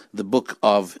the book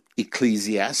of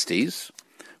Ecclesiastes,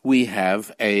 we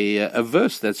have a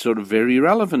verse that's sort of very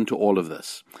relevant to all of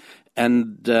this.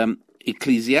 And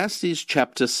Ecclesiastes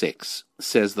chapter 6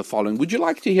 says the following. Would you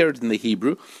like to hear it in the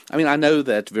Hebrew? I mean, I know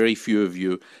that very few of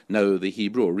you know the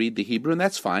Hebrew or read the Hebrew, and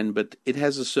that's fine, but it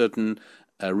has a certain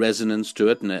resonance to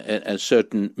it and a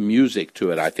certain music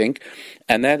to it, I think.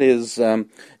 And that is, in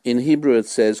Hebrew it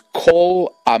says,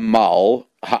 Kol amal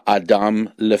ha'adam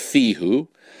lefihu,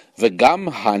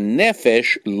 v'gam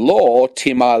ha'nefesh lo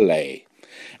timale.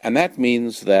 And that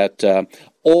means that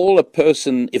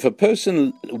if a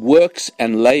person works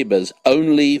and labors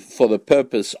only for the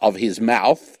purpose of his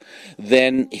mouth,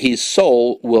 then his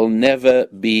soul will never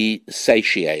be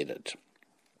satiated.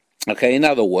 Okay, in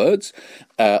other words,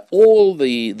 all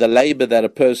the labor that a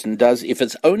person does, if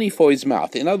it's only for his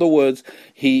mouth, in other words,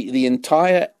 the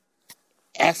entire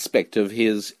aspect of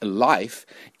his life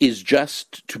is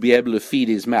just to be able to feed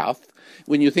his mouth.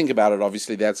 When you think about it,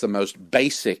 obviously that's the most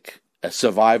basic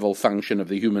survival function of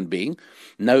the human being.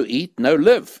 No eat, no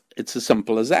live. It's as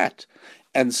simple as that.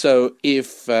 And so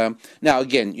if, now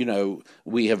again,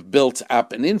 we have built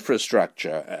up an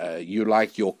infrastructure. You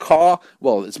like your car,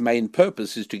 well, its main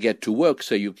purpose is to get to work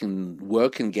so you can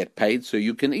work and get paid so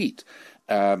you can eat.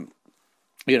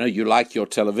 You like your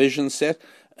television set.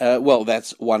 Well,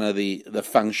 that's one of the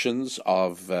functions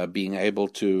of being able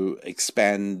to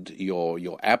expand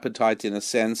your appetite in a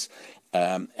sense.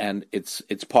 And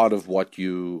it's part of what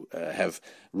you have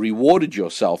rewarded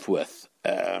yourself with,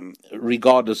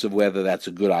 regardless of whether that's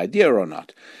a good idea or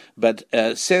not. But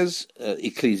says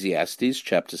Ecclesiastes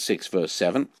chapter 6 verse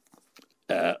 7,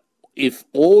 if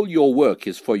all your work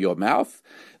is for your mouth,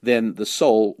 then the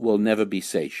soul will never be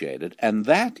satiated. And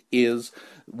that is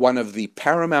one of the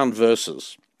paramount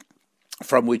verses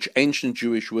from which ancient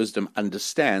Jewish wisdom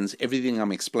understands everything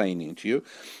I'm explaining to you.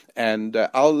 And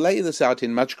I'll lay this out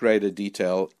in much greater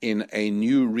detail in a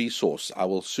new resource I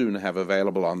will soon have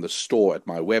available on the store at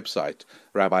my website,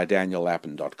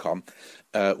 rabbidaniellapin.com,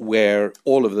 where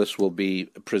all of this will be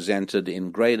presented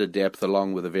in greater depth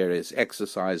along with the various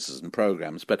exercises and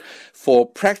programs. But for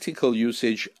practical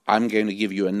usage, I'm going to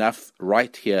give you enough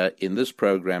right here in this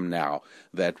program now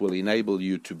that will enable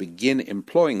you to begin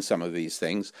employing some of these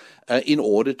things in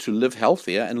order to live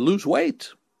healthier and lose weight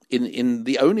in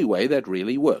the only way that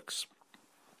really works.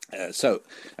 So,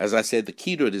 as I said, the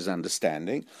key to it is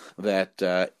understanding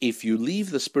that if you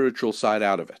leave the spiritual side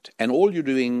out of it, and all you're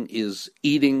doing is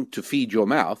eating to feed your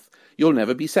mouth, you'll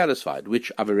never be satisfied,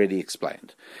 which I've already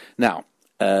explained. Now,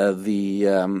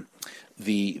 the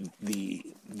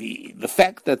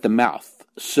fact that the mouth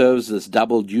serves this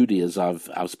double duty, as I've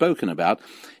spoken about,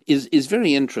 is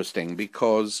very interesting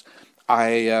because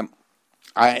I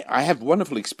have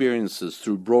wonderful experiences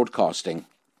through broadcasting.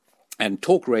 And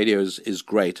talk radio is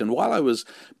great. And while I was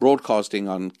broadcasting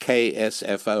on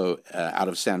KSFO out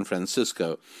of San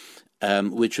Francisco,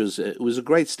 which was a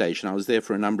great station, I was there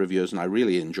for a number of years, and I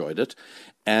really enjoyed it.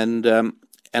 And one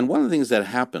of the things that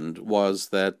happened was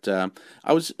that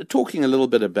I was talking a little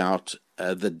bit about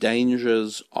the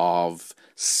dangers of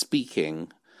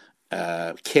speaking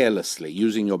carelessly,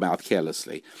 using your mouth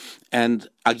carelessly. And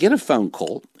I get a phone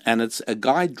call, and it's a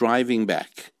guy driving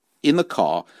back in the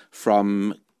car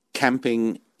from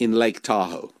camping in Lake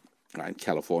Tahoe, right,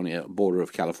 California, border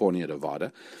of California,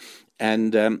 Nevada.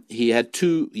 And he had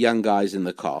two young guys in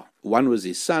the car. One was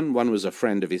his son, one was a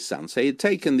friend of his son. So he had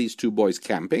taken these two boys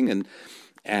camping,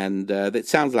 and it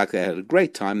sounds like they had a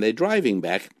great time. They're driving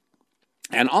back,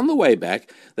 and on the way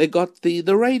back, they got the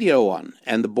radio on,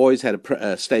 and the boys had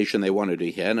a station they wanted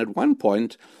to hear. And at one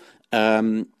point,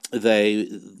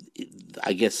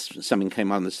 I guess something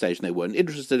came on the station they weren't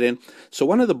interested in. So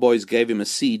one of the boys gave him a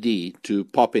CD to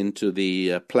pop into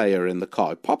the player in the car.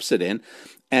 He pops it in,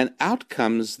 and out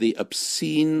comes the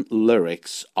obscene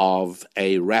lyrics of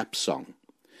a rap song.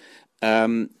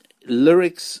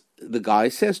 Lyrics, the guy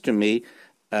says to me,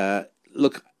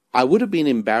 look, I would have been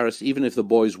embarrassed even if the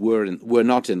boys were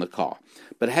not in the car.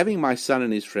 But having my son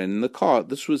and his friend in the car,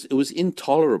 it was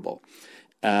intolerable.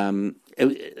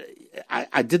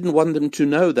 I didn't want them to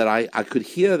know that I could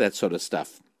hear that sort of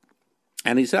stuff.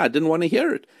 And he said, I didn't want to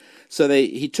hear it. So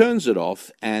he turns it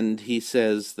off, and he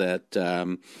says that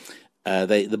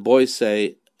the boys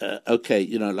say, okay,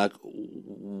 like,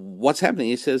 what's happening?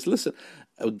 He says, listen,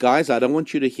 guys, I don't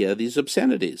want you to hear these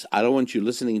obscenities. I don't want you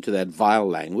listening to that vile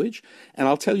language. And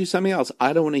I'll tell you something else.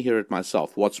 I don't want to hear it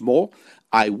myself. What's more,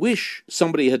 I wish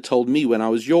somebody had told me when I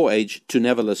was your age to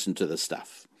never listen to this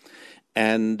stuff.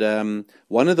 And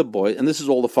one of the boys, and this is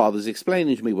all the father's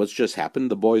explaining to me what's just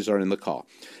happened. The boys are in the car.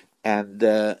 And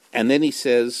then he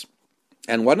says,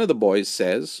 and one of the boys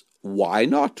says, why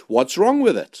not? What's wrong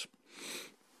with it?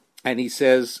 And he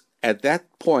says, at that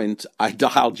point, I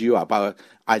dialed you up.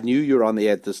 I knew you were on the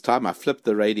air at this time. I flipped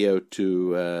the radio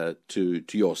to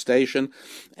your station,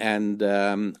 and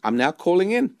I'm now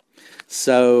calling in.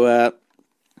 So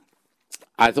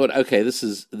I thought, okay, this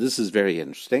is very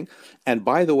interesting. And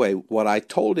by the way, what I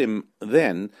told him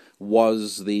then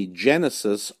was the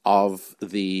genesis of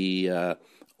the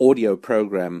audio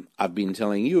program I've been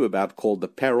telling you about, called The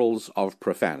Perils of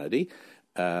Profanity,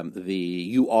 the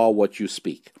You Are What You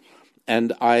Speak.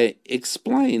 And I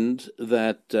explained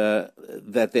that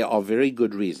there are very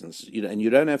good reasons, and you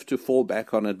don't have to fall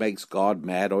back on it makes God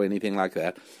mad or anything like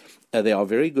that. There are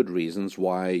very good reasons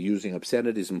why using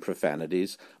obscenities and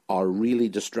profanities are really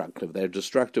destructive. They're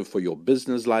destructive for your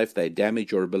business life. They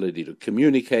damage your ability to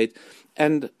communicate.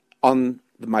 And on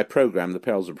my program, The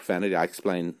Perils of Profanity, I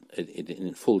explain it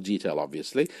in full detail,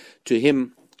 obviously, to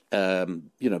him,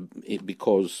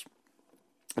 because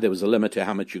there was a limit to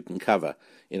how much you can cover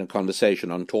in a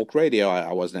conversation on talk radio.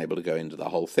 I wasn't able to go into the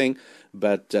whole thing,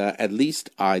 but at least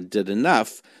I did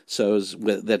enough so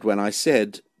that when I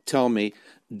said, tell me,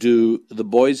 do the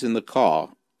boys in the car,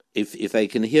 if they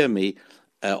can hear me,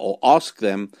 or ask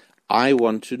them, I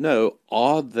want to know,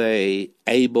 are they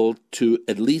able to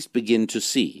at least begin to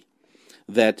see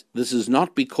that this is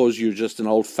not because you're just an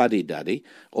old fuddy-duddy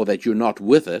or that you're not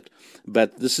with it,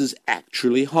 but this is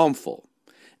actually harmful.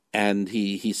 And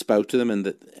he spoke to them,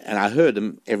 and I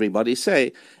heard everybody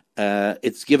say,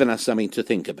 it's given us something to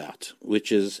think about,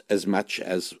 which is as much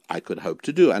as I could hope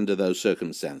to do under those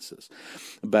circumstances.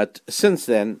 But since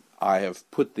then, I have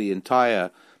put the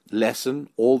entire lesson,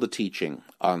 all the teaching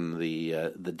on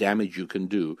the damage you can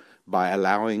do by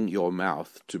allowing your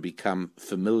mouth to become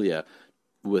familiar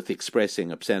with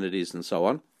expressing obscenities and so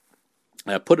on.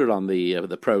 Put it on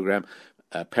the program,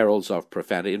 Perils of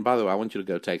Profanity. And by the way, I want you to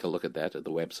go take a look at that at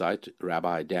the website,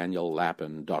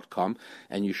 rabbidaniellapin.com.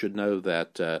 And you should know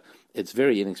that it's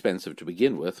very inexpensive to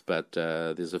begin with, but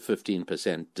there's a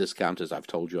 15% discount, as I've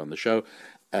told you on the show,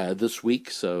 this week.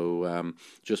 So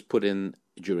just during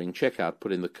checkout,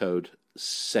 put in the code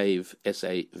SAVE,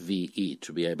 S-A-V-E,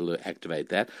 to be able to activate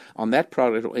that on that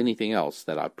product or anything else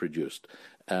that I've produced.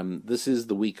 This is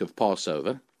the week of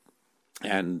Passover.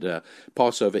 And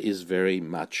Passover is very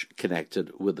much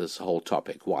connected with this whole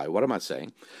topic. Why? What am I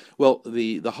saying? Well,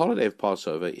 the holiday of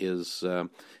Passover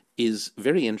is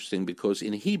very interesting because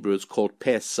in Hebrew it's called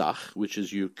Pesach, which,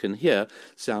 as you can hear,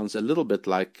 sounds a little bit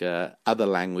like other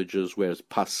languages, whereas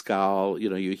Pascal,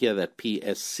 you hear that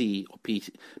PSC or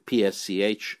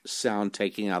PSCH sound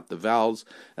taking out the vowels,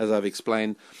 as I've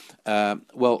explained.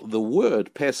 Well, the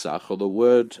word Pesach, or the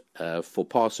word for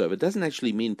Passover, doesn't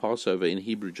actually mean Passover in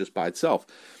Hebrew just by itself.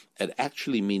 It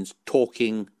actually means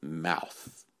talking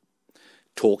mouth.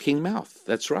 Talking mouth,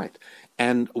 that's right.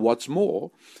 And what's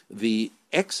more, the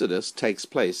Exodus takes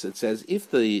place. It says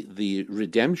if the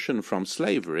redemption from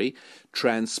slavery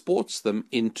transports them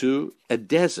into a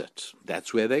desert,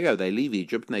 that's where they go. They leave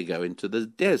Egypt and they go into the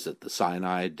desert, the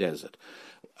Sinai desert.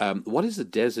 What is a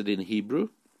desert in Hebrew?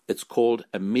 It's called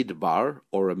a midbar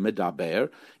or a midaber.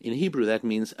 In Hebrew, that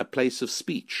means a place of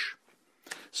speech.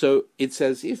 So it's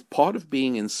as if part of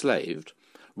being enslaved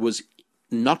was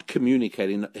not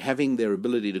communicating, having their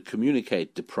ability to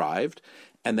communicate deprived,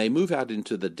 and they move out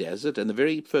into the desert, and the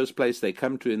very first place they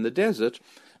come to in the desert,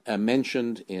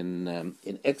 mentioned in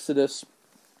Exodus,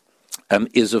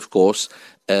 is, of course,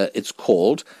 it's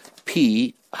called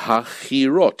Pi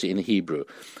Hachirot in Hebrew.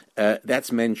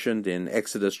 That's mentioned in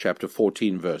Exodus chapter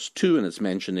 14, verse 2, and it's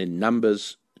mentioned in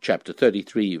Numbers chapter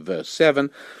 33, verse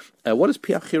 7. What does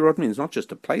Pi Hachirot mean? It's not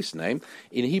just a place name.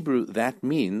 In Hebrew, that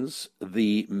means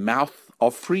the mouth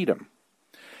of freedom.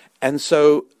 And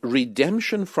so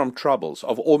redemption from troubles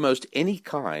of almost any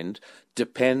kind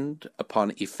depend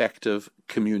upon effective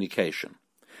communication.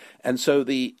 And so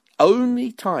the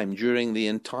only time during the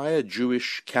entire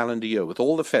Jewish calendar year, with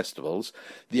all the festivals,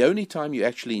 the only time you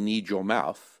actually need your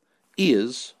mouth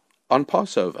is on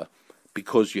Passover,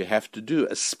 because you have to do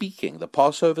a speaking. The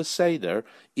Passover Seder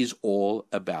is all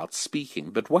about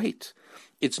speaking. But wait,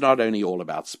 it's not only all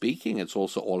about speaking, it's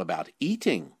also all about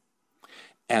eating.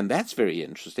 And that's very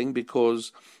interesting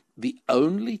because the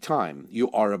only time you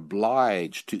are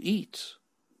obliged to eat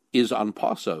is on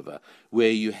Passover,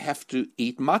 where you have to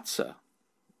eat matzah.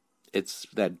 It's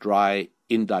that dry,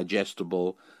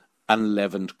 indigestible,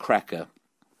 unleavened cracker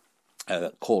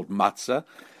called matzah,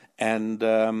 and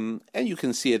you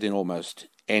can see it in almost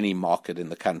any market in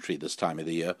the country this time of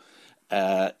the year.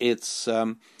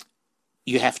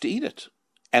 You have to eat it.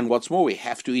 And what's more, we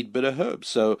have to eat bitter herbs.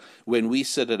 So when we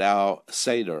sit at our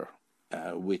Seder,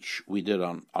 which we did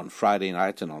on Friday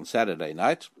night and on Saturday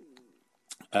night,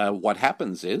 what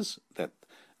happens is that,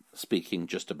 speaking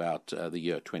just about the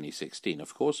year 2016,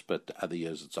 of course, but other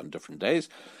years it's on different days,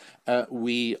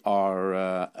 we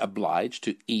are obliged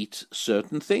to eat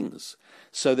certain things.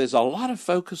 So there's a lot of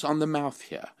focus on the mouth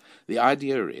here. The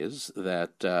idea is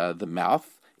that the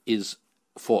mouth is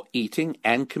for eating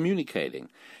and communicating.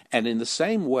 And in the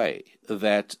same way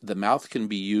that the mouth can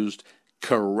be used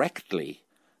correctly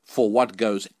for what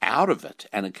goes out of it,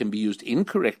 and it can be used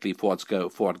incorrectly for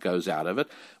what goes out of it,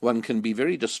 one can be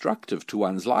very destructive to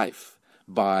one's life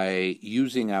by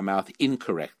using our mouth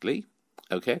incorrectly.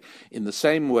 Okay? In the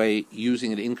same way,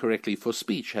 using it incorrectly for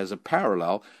speech has a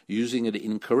parallel, using it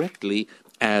incorrectly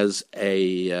as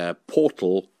a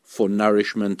portal for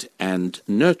nourishment and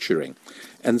nurturing.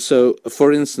 And so,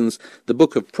 for instance, the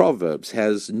book of Proverbs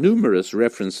has numerous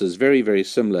references very, very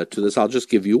similar to this. I'll just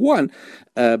give you one,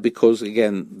 because,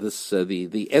 again, this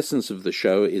the essence of the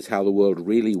show is how the world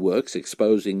really works,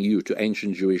 exposing you to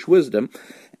ancient Jewish wisdom.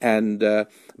 And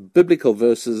biblical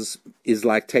verses is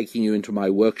like taking you into my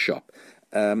workshop.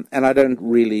 And I don't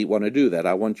really want to do that.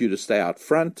 I want you to stay out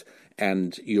front,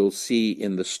 and you'll see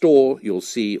in the store, you'll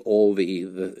see all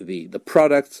the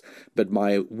products, but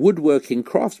my woodworking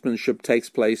craftsmanship takes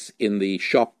place in the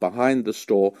shop behind the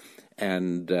store,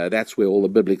 and that's where all the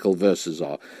biblical verses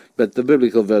are. But the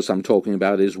biblical verse I'm talking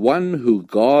about is, one who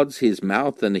guards his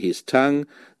mouth and his tongue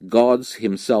guards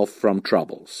himself from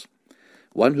troubles.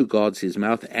 One who guards his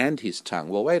mouth and his tongue.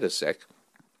 Well, wait a sec.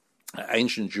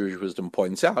 Ancient Jewish wisdom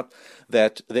points out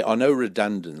that there are no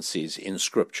redundancies in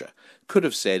Scripture. Could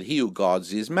have said, he who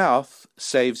guards his mouth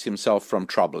saves himself from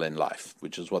trouble in life,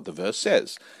 which is what the verse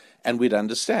says. And we'd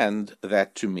understand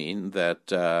that to mean that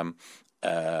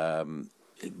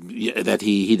that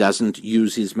he doesn't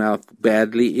use his mouth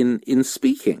badly in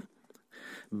speaking.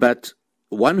 But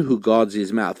one who guards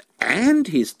his mouth and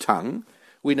his tongue,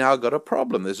 we now got a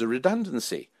problem. There's a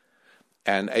redundancy.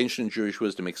 And ancient Jewish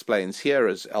wisdom explains here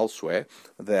as elsewhere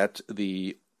that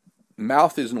the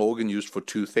mouth is an organ used for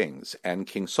two things. And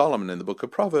King Solomon in the book of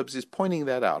Proverbs is pointing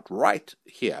that out right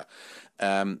here.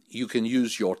 You can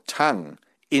use your tongue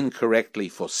incorrectly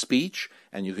for speech,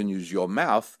 and you can use your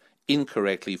mouth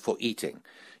incorrectly for eating.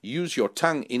 Use your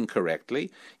tongue incorrectly,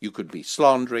 you could be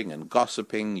slandering and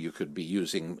gossiping, you could be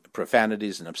using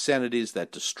profanities and obscenities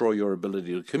that destroy your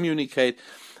ability to communicate.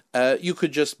 You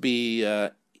could just be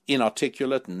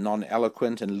inarticulate and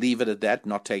non-eloquent and leave it at that,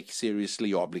 not take seriously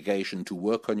your obligation to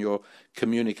work on your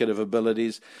communicative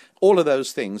abilities. All of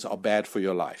those things are bad for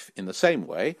your life. In the same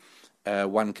way,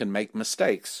 one can make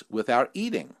mistakes with our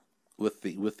eating, with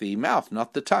the mouth,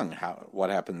 not the tongue. What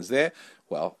happens there?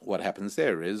 Well, what happens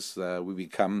there is we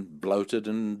become bloated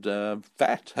and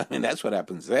fat. I mean, that's what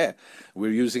happens there.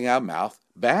 We're using our mouth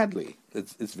badly.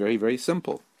 It's very, very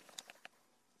simple.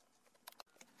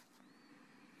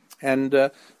 And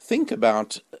think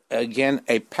about, again,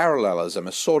 a parallelism,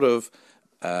 a sort of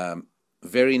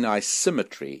very nice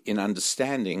symmetry in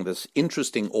understanding this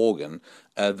interesting organ,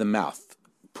 the mouth.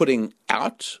 Putting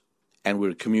out, and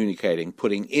we're communicating.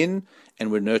 Putting in, and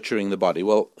we're nurturing the body.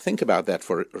 Well, think about that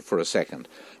for a second.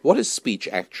 What is speech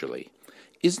actually?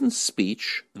 Isn't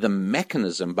speech the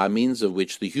mechanism by means of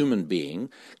which the human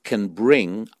being can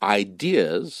bring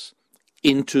ideas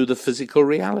into the physical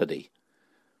reality?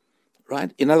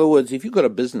 Right? In other words, if you've got a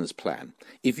business plan,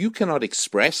 if you cannot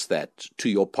express that to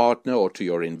your partner or to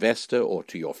your investor or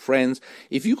to your friends,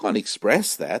 if you can't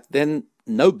express that, then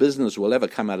no business will ever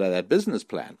come out of that business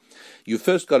plan. You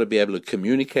first got to be able to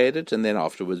communicate it, and then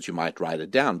afterwards you might write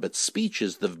it down. But speech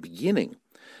is the beginning.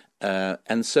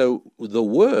 And so the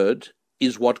word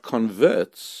is what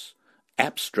converts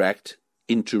abstract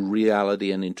into reality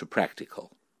and into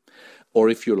practical. Or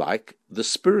if you like, the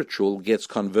spiritual gets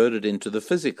converted into the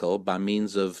physical by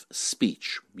means of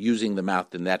speech, using the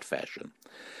mouth in that fashion.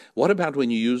 What about when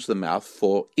you use the mouth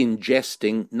for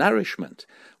ingesting nourishment?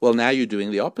 Well, now you're doing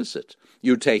the opposite.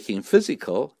 You're taking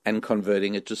physical and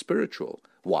converting it to spiritual.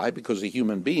 Why? Because a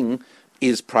human being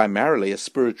is primarily a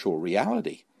spiritual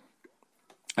reality.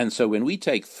 And so when we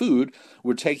take food,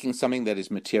 we're taking something that is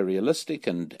materialistic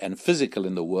and physical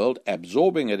in the world,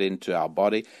 absorbing it into our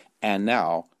body, and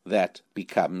now that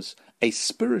becomes a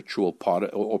spiritual part,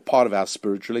 or part of our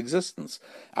spiritual existence.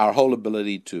 Our whole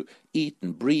ability to eat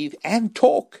and breathe and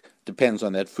talk depends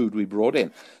on that food we brought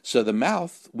in. So the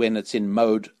mouth, when it's in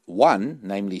mode 1,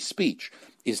 namely speech,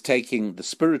 is taking the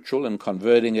spiritual and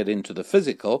converting it into the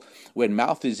physical. When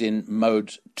mouth is in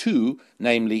mode 2,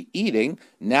 namely eating,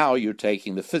 now you're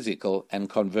taking the physical and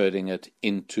converting it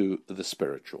into the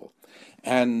spiritual.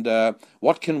 And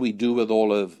what can we do with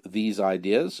all of these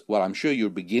ideas? Well, I'm sure you're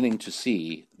beginning to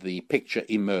see the picture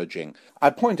emerging. I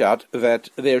point out that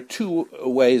there are two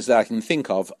ways that I can think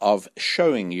of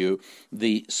showing you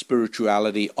the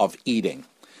spirituality of eating.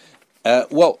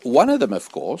 Well, one of them,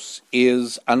 of course,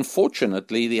 is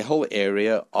unfortunately the whole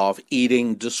area of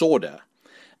eating disorder.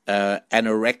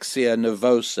 Anorexia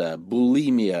nervosa,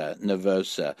 bulimia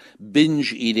nervosa,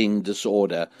 binge eating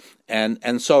disorder,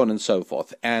 and so on and so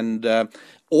forth. And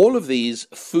all of these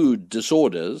food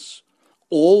disorders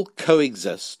all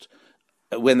coexist.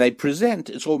 When they present,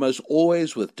 it's almost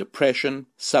always with depression,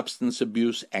 substance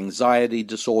abuse, anxiety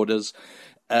disorders.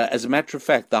 As a matter of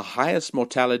fact, the highest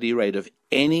mortality rate of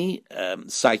any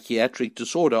psychiatric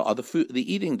disorder are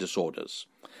the eating disorders.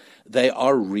 They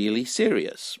are really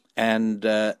serious. And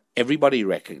everybody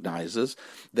recognizes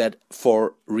that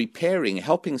for repairing,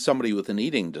 helping somebody with an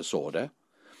eating disorder,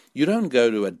 you don't go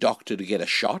to a doctor to get a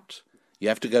shot. You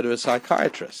have to go to a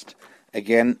psychiatrist.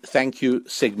 Again, thank you,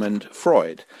 Sigmund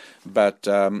Freud. But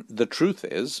the truth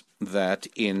is that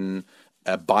in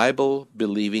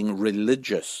Bible-believing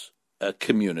religious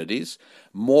communities,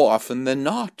 more often than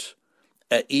not,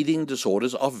 eating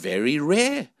disorders are very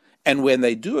rare. And when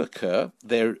they do occur,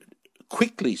 they're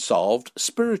quickly solved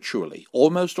spiritually,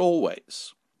 almost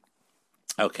always.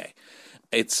 Okay,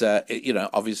 it's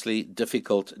obviously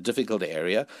difficult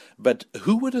area, but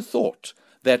who would have thought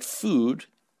that food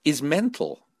is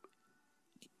mental?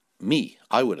 Me,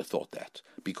 I would have thought that,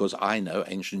 because I know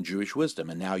ancient Jewish wisdom,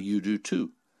 and now you do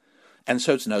too. And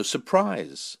so it's no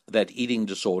surprise that eating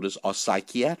disorders are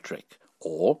psychiatric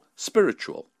or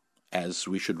spiritual, as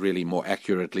we should really more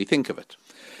accurately think of it.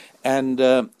 And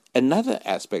another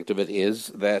aspect of it is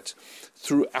that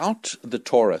throughout the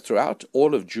Torah, throughout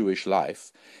all of Jewish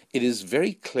life, it is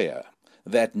very clear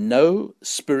that no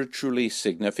spiritually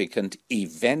significant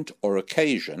event or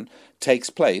occasion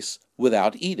takes place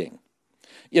without eating.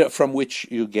 From which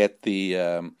you get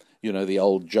the the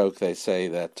old joke. They say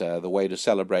that the way to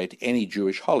celebrate any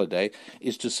Jewish holiday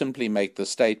is to simply make the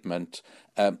statement,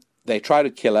 they try to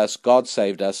kill us, God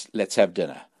saved us, let's have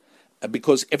dinner.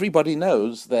 Because everybody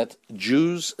knows that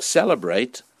Jews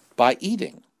celebrate by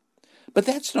eating. But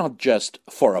that's not just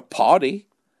for a party.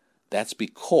 That's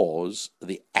because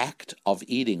the act of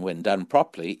eating, when done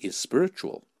properly, is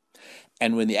spiritual.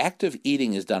 And when the act of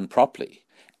eating is done properly,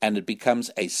 and it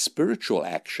becomes a spiritual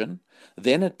action,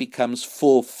 then it becomes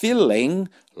fulfilling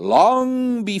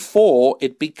long before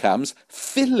it becomes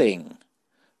filling.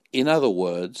 In other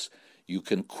words, you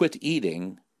can quit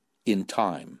eating in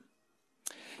time.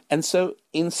 And so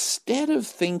instead of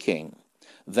thinking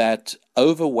that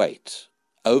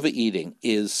overeating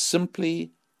is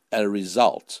simply a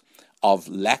result of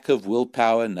lack of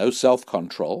willpower, no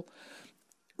self-control,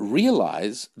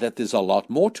 realize that there's a lot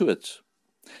more to it.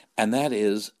 And that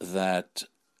is that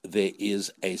there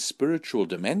is a spiritual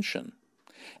dimension,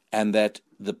 and that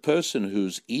the person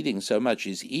who's eating so much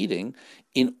is eating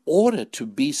in order to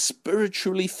be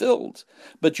spiritually filled.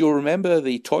 But you'll remember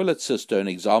the toilet cistern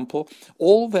example.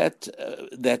 All that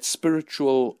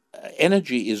spiritual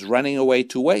energy is running away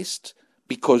to waste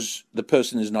because the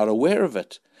person is not aware of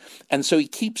it. And so he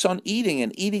keeps on eating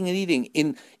and eating and eating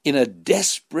in a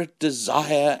desperate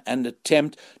desire and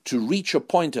attempt to reach a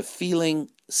point of feeling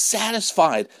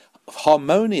satisfied,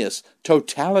 harmonious,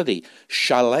 totality,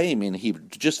 shalem in Hebrew,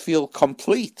 to just feel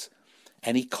complete.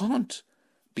 And he can't,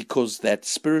 because that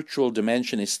spiritual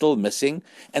dimension is still missing,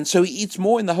 and so he eats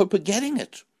more in the hope of getting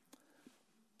it.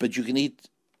 But you can eat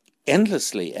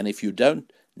endlessly, and if you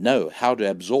don't know how to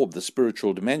absorb the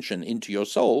spiritual dimension into your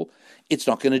soul, it's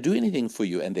not going to do anything for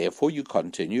you, and therefore you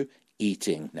continue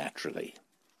eating naturally.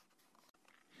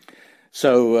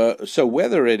 So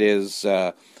whether it is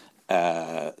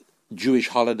Jewish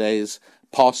holidays,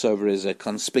 Passover is a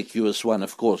conspicuous one,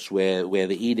 of course, where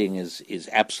the eating is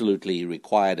absolutely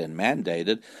required and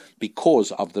mandated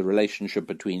because of the relationship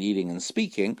between eating and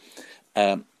speaking.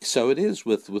 So it is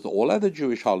with all other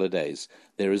Jewish holidays.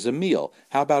 There is a meal.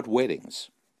 How about weddings?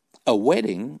 A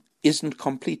wedding isn't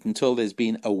complete until there's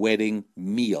been a wedding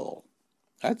meal.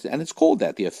 And it's called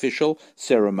that, the official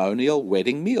ceremonial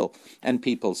wedding meal. And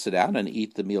people sit down and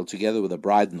eat the meal together with the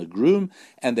bride and the groom,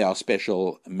 and there are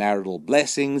special marital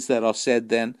blessings that are said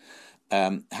then.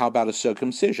 How about a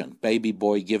circumcision? Baby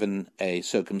boy given a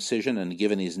circumcision and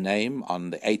given his name on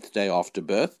the 8th day after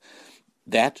birth.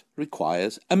 That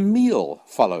requires a meal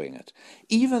following it.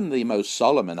 Even the most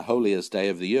solemn and holiest day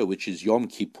of the year, which is Yom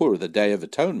Kippur, the Day of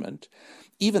Atonement,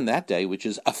 even that day, which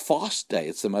is a fast day,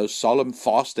 it's the most solemn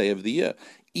fast day of the year,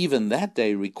 even that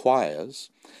day requires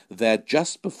that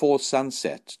just before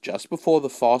sunset, just before the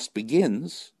fast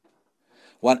begins,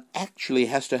 one actually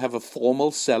has to have a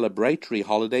formal celebratory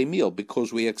holiday meal,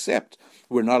 because we accept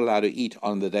we're not allowed to eat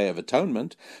on the Day of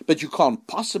Atonement, but you can't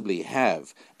possibly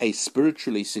have a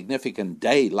spiritually significant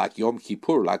day like Yom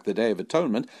Kippur, like the Day of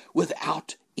Atonement,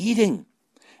 without eating.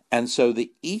 And so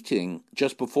the eating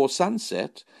just before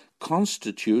sunset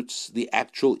constitutes the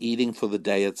actual eating for the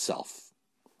day itself.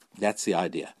 That's the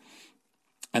idea.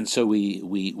 And so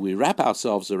we wrap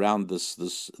ourselves around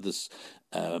this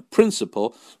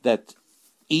principle that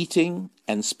eating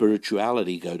and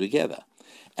spirituality go together.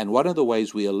 And one of the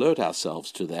ways we alert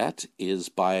ourselves to that is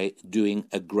by doing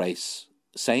a grace,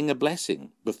 saying a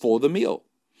blessing before the meal.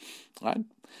 Right?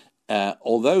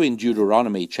 Although in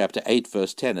Deuteronomy chapter 8,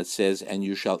 verse 10, it says, "And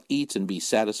you shall eat and be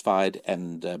satisfied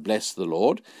and bless the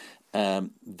Lord,"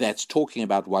 that's talking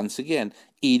about, once again,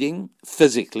 eating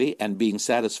physically and being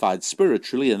satisfied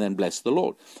spiritually and then bless the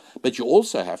Lord. But you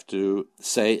also have to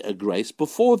say a grace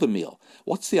before the meal.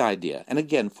 What's the idea? And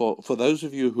again, for those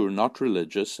of you who are not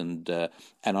religious and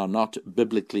are not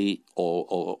biblically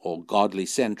or godly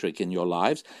centric in your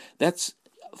lives, that's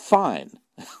fine.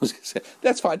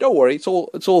 That's fine. Don't worry. It's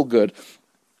all good.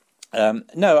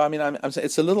 No, I mean, I'm saying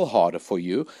it's a little harder for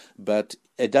you, but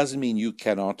it doesn't mean you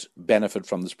cannot benefit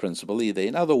from this principle either.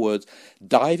 In other words,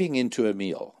 diving into a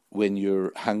meal when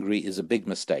you're hungry is a big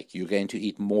mistake. You're going to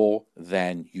eat more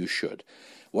than you should.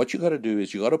 What you've got to do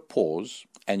is you've got to pause,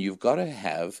 and you've got to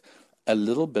have a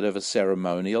little bit of a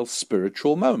ceremonial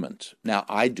spiritual moment. Now,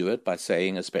 I do it by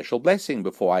saying a special blessing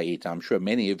before I eat. I'm sure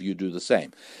many of you do the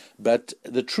same. But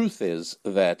the truth is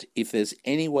that if there's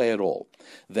any way at all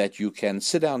that you can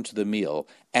sit down to the meal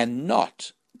and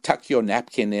not tuck your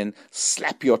napkin in,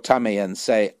 slap your tummy and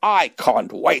say, "I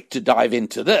can't wait to dive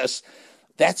into this,"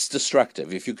 that's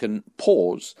destructive. If you can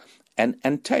pause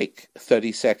and take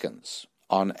 30 seconds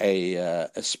on a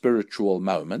spiritual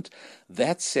moment,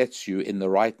 that sets you in the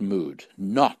right mood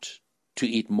not to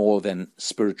eat more than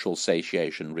spiritual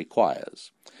satiation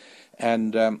requires.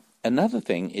 And another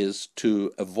thing is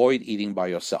to avoid eating by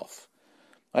yourself.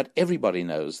 Right? Everybody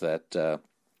knows that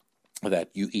that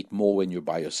you eat more when you're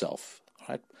by yourself.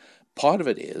 Right? Part of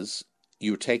it is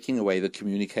you're taking away the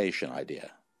communication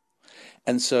idea.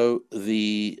 And so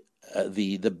the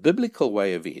biblical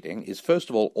way of eating is, first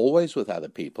of all, always with other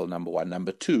people, number one.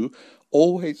 Number two,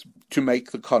 always to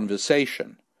make the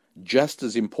conversation just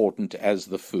as important as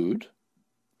the food.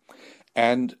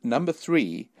 And number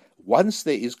three, once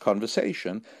there is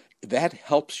conversation, that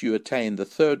helps you attain the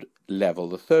third level,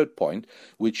 the third point,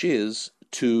 which is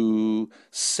to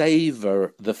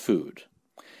savor the food.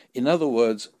 In other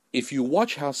words, if you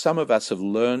watch how some of us have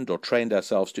learned or trained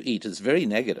ourselves to eat, it's very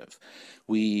negative.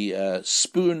 We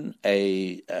spoon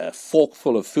a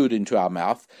forkful of food into our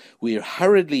mouth. We're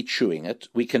hurriedly chewing it.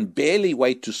 We can barely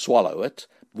wait to swallow it.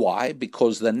 Why?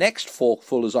 Because the next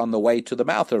forkful is on the way to the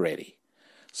mouth already.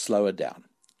 Slow it down.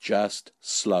 Just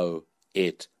slow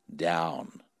it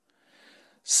down.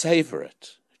 Savor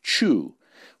it. Chew,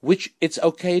 which it's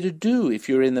okay to do if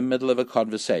you're in the middle of a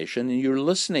conversation and you're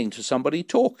listening to somebody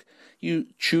talk. You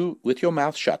chew with your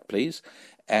mouth shut, please.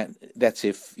 And that's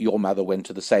if your mother went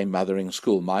to the same mothering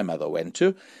school my mother went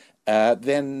to.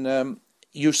 Then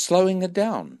you're slowing it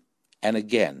down. And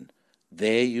again,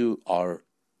 there you are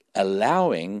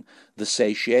allowing the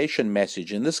satiation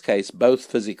message, in this case both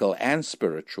physical and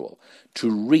spiritual,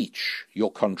 to reach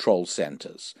your control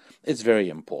centers. It's very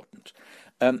important.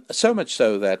 So much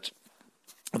so that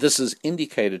this is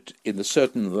indicated in the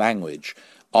certain language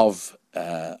of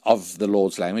the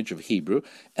Lord's language, of Hebrew,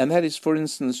 and that is, for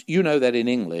instance, you know that in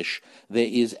English there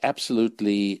is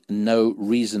absolutely no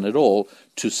reason at all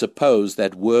to suppose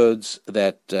that words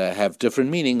that have different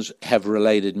meanings have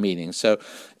related meanings. So,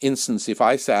 instance, if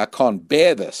I say, "I can't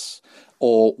bear this,"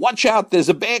 or "watch out, there's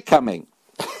a bear coming,"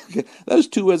 those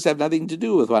two words have nothing to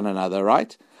do with one another,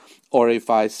 right? Or if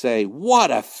I say,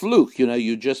 "what a fluke,"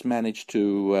 you just managed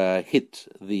to hit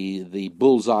the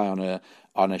bullseye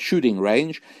on a shooting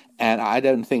range, and I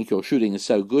don't think your shooting is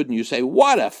so good, and you say,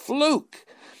 "what a fluke."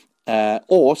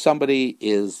 Or somebody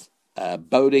is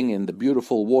boating in the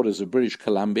beautiful waters of British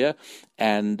Columbia,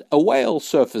 and a whale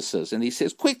surfaces, and he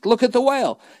says, "quick, look at the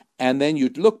whale." And then you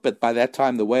look, but by that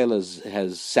time the whale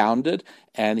has sounded,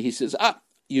 and he says,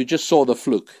 you just saw the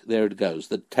fluke. There it goes,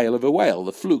 the tail of a whale,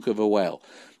 the fluke of a whale.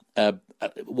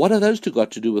 What are those two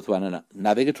got to do with one another?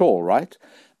 Nothing at all, right?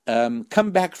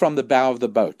 Come back from the bow of the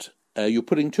boat. You're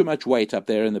putting too much weight up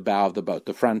there in the bow of the boat,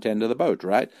 the front end of the boat,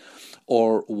 right?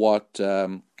 Or what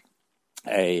a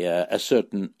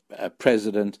certain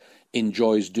president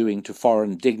enjoys doing to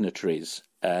foreign dignitaries,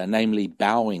 namely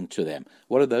bowing to them.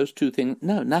 What are those two things?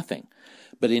 No, nothing.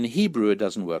 But in Hebrew, it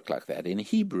doesn't work like that. In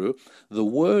Hebrew, the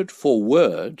word for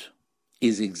word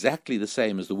is exactly the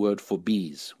same as the word for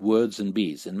bees, words and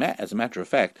bees. And as a matter of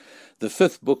fact, the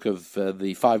fifth book of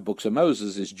the 5 books of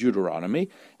Moses is Deuteronomy,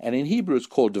 and in Hebrew it's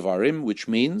called Devarim, which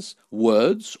means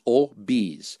words or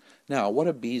bees. Now, what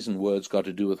have bees and words got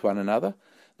to do with one another?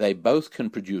 They both can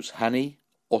produce honey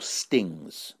or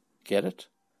stings. Get it?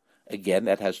 Again,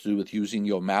 that has to do with using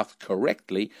your mouth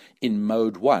correctly in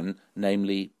mode 1,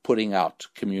 namely putting out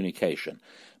communication.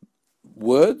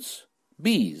 Words,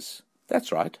 bees.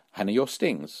 That's right, honey or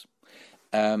stings.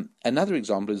 Another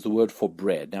example is the word for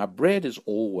bread. Now, bread is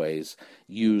always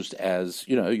used as,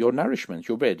 your nourishment,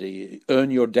 your bread.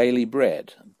 Earn your daily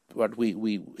bread. But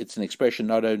it's an expression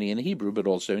not only in Hebrew, but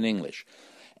also in English.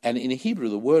 And in Hebrew,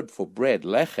 the word for bread,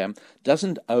 lechem,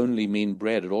 doesn't only mean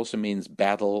bread, it also means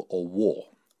battle or war.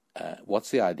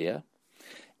 What's the idea?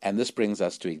 And this brings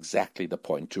us to exactly the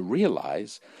point, to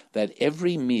realize that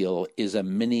every meal is a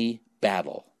mini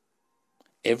battle.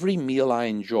 Every meal I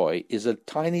enjoy is a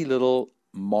tiny little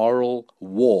moral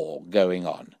war going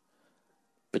on.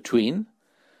 Between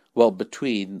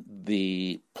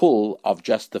the pull of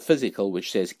just the physical,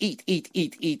 which says eat, eat,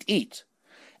 eat, eat, eat,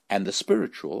 and the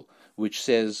spiritual, which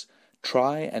says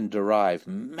try and derive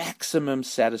maximum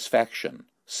satisfaction,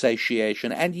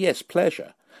 satiation, and yes,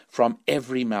 pleasure from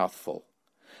every mouthful.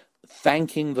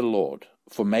 Thanking the Lord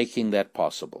for making that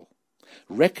possible.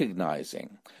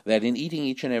 Recognizing that in eating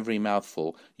each and every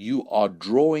mouthful, you are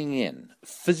drawing in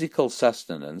physical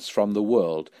sustenance from the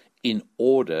world in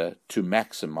order to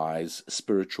maximize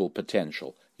spiritual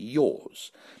potential,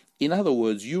 yours. In other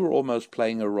words, you're almost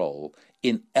playing a role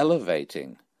in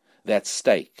elevating that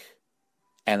steak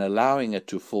and allowing it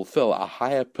to fulfill a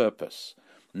higher purpose,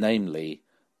 namely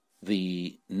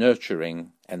the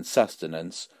nurturing and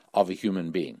sustenance of a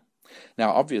human being. Now,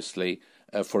 obviously,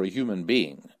 for a human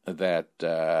being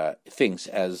that thinks,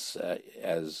 as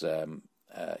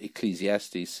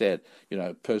Ecclesiastes said,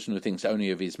 a person who thinks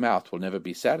only of his mouth will never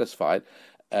be satisfied.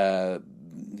 Then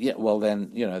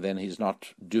he's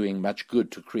not doing much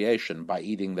good to creation by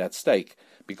eating that steak,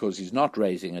 because he's not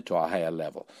raising it to a higher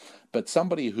level. But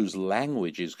somebody whose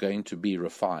language is going to be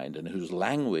refined and whose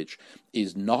language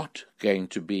is not going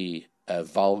to be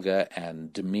vulgar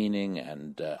and demeaning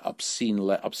and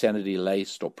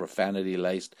obscenity-laced or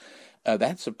profanity-laced,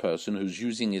 that's a person who's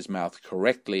using his mouth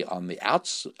correctly on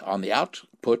the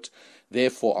output.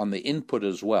 Therefore, on the input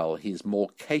as well, he's more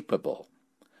capable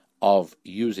of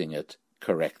using it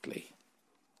correctly.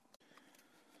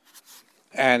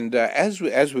 And as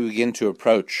we begin to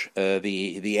approach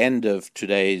the end of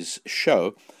today's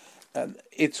show,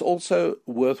 it's also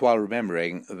worthwhile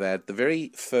remembering that the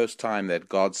very first time that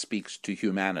God speaks to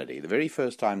humanity, the very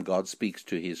first time God speaks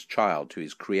to his child, to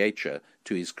his creature,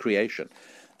 to his creation,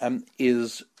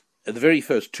 is the very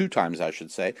first 2 times, I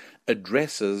should say,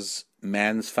 addresses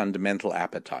man's fundamental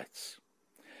appetites.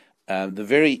 The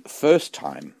very first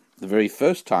time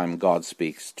God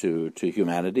speaks to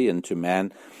humanity and to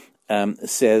man,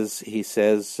 he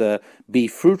says, be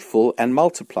fruitful and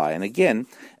multiply. And again,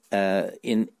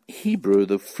 in Hebrew,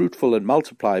 the fruitful and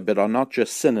multiply but are not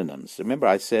just synonyms. Remember,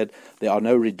 I said there are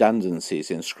no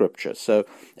redundancies in Scripture. So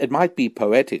it might be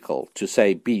poetical to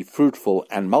say be fruitful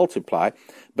and multiply,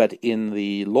 but in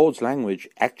the Lord's language,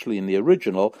 actually in the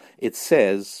original, it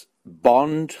says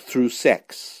bond through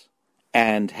sex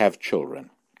and have children.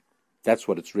 That's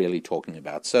what it's really talking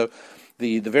about. So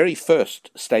the very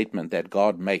first statement that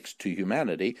God makes to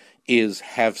humanity is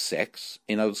have sex,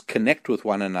 connect with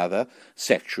one another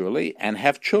sexually and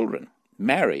have children,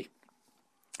 marry.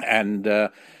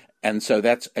 And so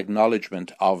that's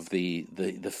acknowledgement of the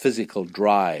physical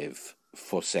drive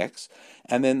for sex.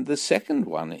 And then the second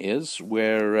one is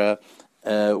where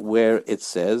it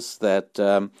says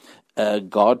that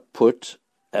God put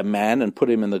a man and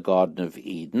put him in the Garden of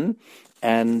Eden.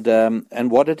 And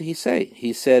what did he say?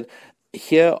 He said,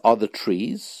 here are the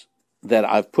trees that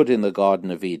I've put in the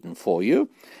Garden of Eden for you,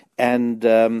 and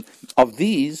of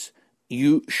these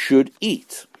you should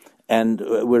eat. And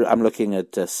I'm looking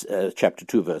at chapter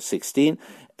 2, verse 16.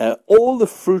 All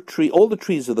the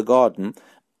trees of the garden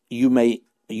you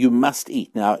must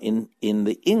eat. Now, in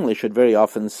the English, it very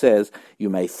often says you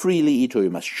may freely eat or you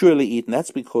must surely eat, and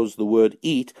that's because the word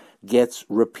eat gets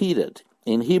repeated.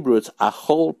 In Hebrew, it's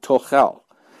achol tochel.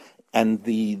 And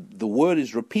the word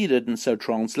is repeated, and so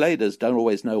translators don't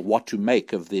always know what to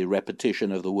make of the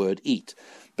repetition of the word eat.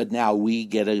 But now we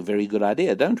get a very good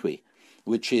idea, don't we?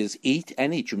 Which is eat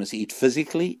and eat. You must eat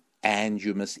physically and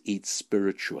you must eat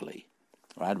spiritually.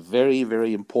 Right? Very,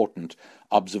 very important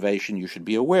observation you should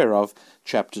be aware of.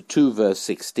 Chapter 2, verse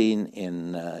 16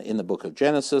 in the book of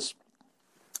Genesis.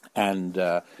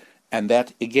 And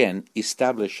that, again,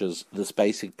 establishes this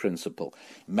basic principle.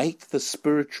 Make the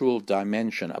spiritual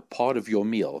dimension a part of your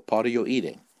meal, a part of your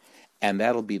eating. And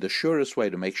that'll be the surest way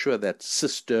to make sure that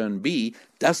cistern B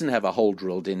doesn't have a hole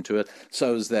drilled into it,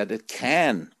 so as that it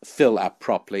can fill up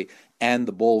properly and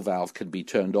the ball valve can be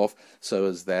turned off, so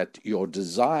as that your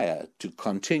desire to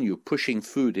continue pushing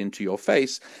food into your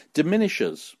face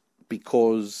diminishes,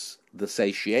 because the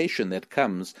satiation that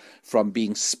comes from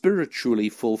being spiritually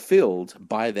fulfilled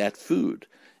by that food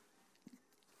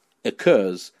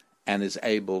occurs and is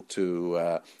able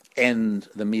to end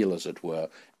the meal, as it were,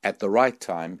 at the right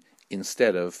time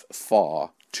instead of far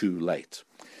too late.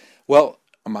 Well,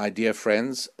 my dear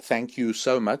friends, thank you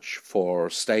so much for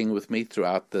staying with me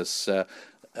throughout this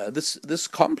this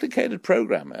complicated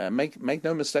program. Make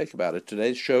no mistake about it.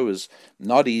 Today's show is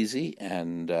not easy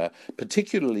and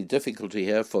particularly difficult to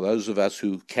hear for those of us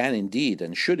who can indeed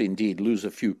and should indeed lose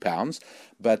a few pounds,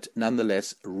 but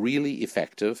nonetheless really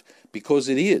effective, because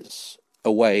it is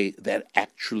a way that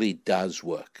actually does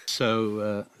work.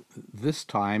 So this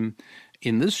time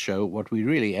in this show, what we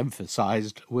really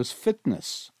emphasized was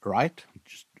fitness, right?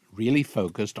 Just really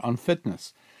focused on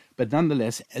fitness. But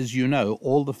nonetheless, as you know,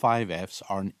 all the 5 F's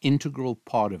are an integral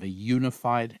part of a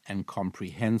unified and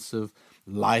comprehensive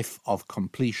life of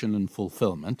completion and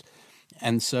fulfillment.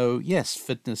 And so, yes,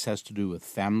 fitness has to do with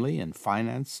family and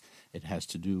finance. It has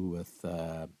to do with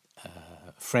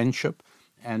friendship.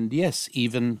 And yes,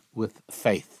 even with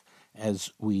faith,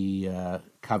 as we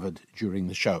covered during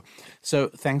the show. So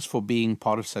thanks for being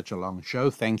part of such a long show.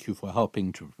 Thank you for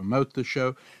helping to promote the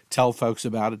show. Tell folks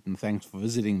about it, and thanks for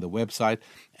visiting the website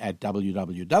at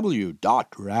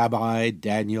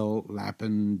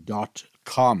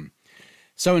www.rabbidaniellapin.com.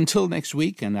 So until next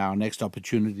week and our next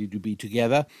opportunity to be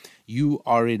together, you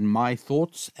are in my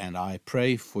thoughts, and I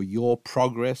pray for your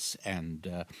progress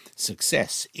and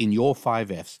success in your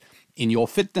 5 F's, in your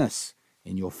fitness,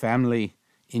 in your family,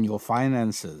 in your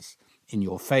finances, in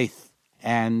your faith,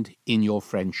 and in your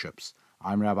friendships.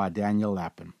 I'm Rabbi Daniel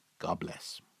Lapin. God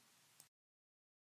bless.